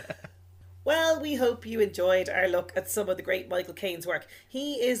 Well, we hope you enjoyed our look at some of the great Michael Caine's work.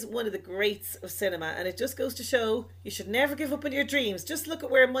 He is one of the greats of cinema, and it just goes to show you should never give up on your dreams. Just look at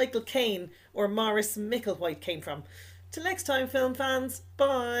where Michael Caine or Maurice Micklewhite came from. Till next time, film fans,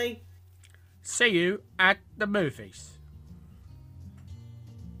 bye. See you at the movies.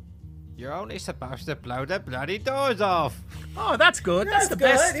 You're only supposed to blow the bloody doors off. Oh, that's good. That's the good,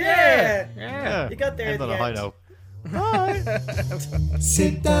 best. yeah. You got there End at on the a high end. note.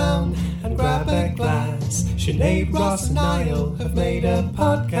 Sit down and grab a glass. Sinead, Ross and Niall have made a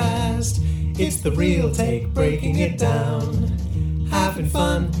podcast. It's the real take, breaking it down. Having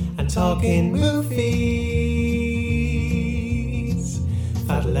fun and talking movies.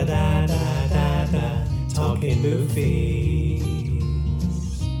 Fa-da-da-da-da-da, talking movies.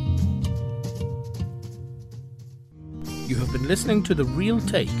 You have been listening to The Real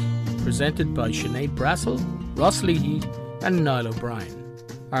Take, presented by Sinead Brassel, Ross Leahy and Niall O'Brien.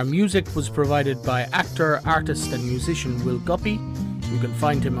 Our music was provided by actor, artist and musician Will Guppy. You can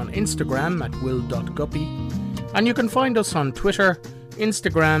find him on Instagram at will.guppy, and you can find us on Twitter,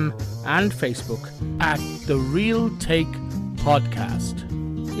 Instagram and Facebook at The Real Take Podcast.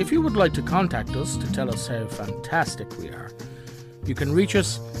 If you would like to contact us to tell us how fantastic we are, you can reach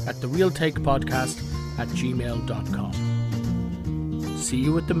us at therealtakepodcast@gmail.com. See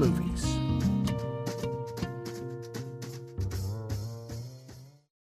you at the movies.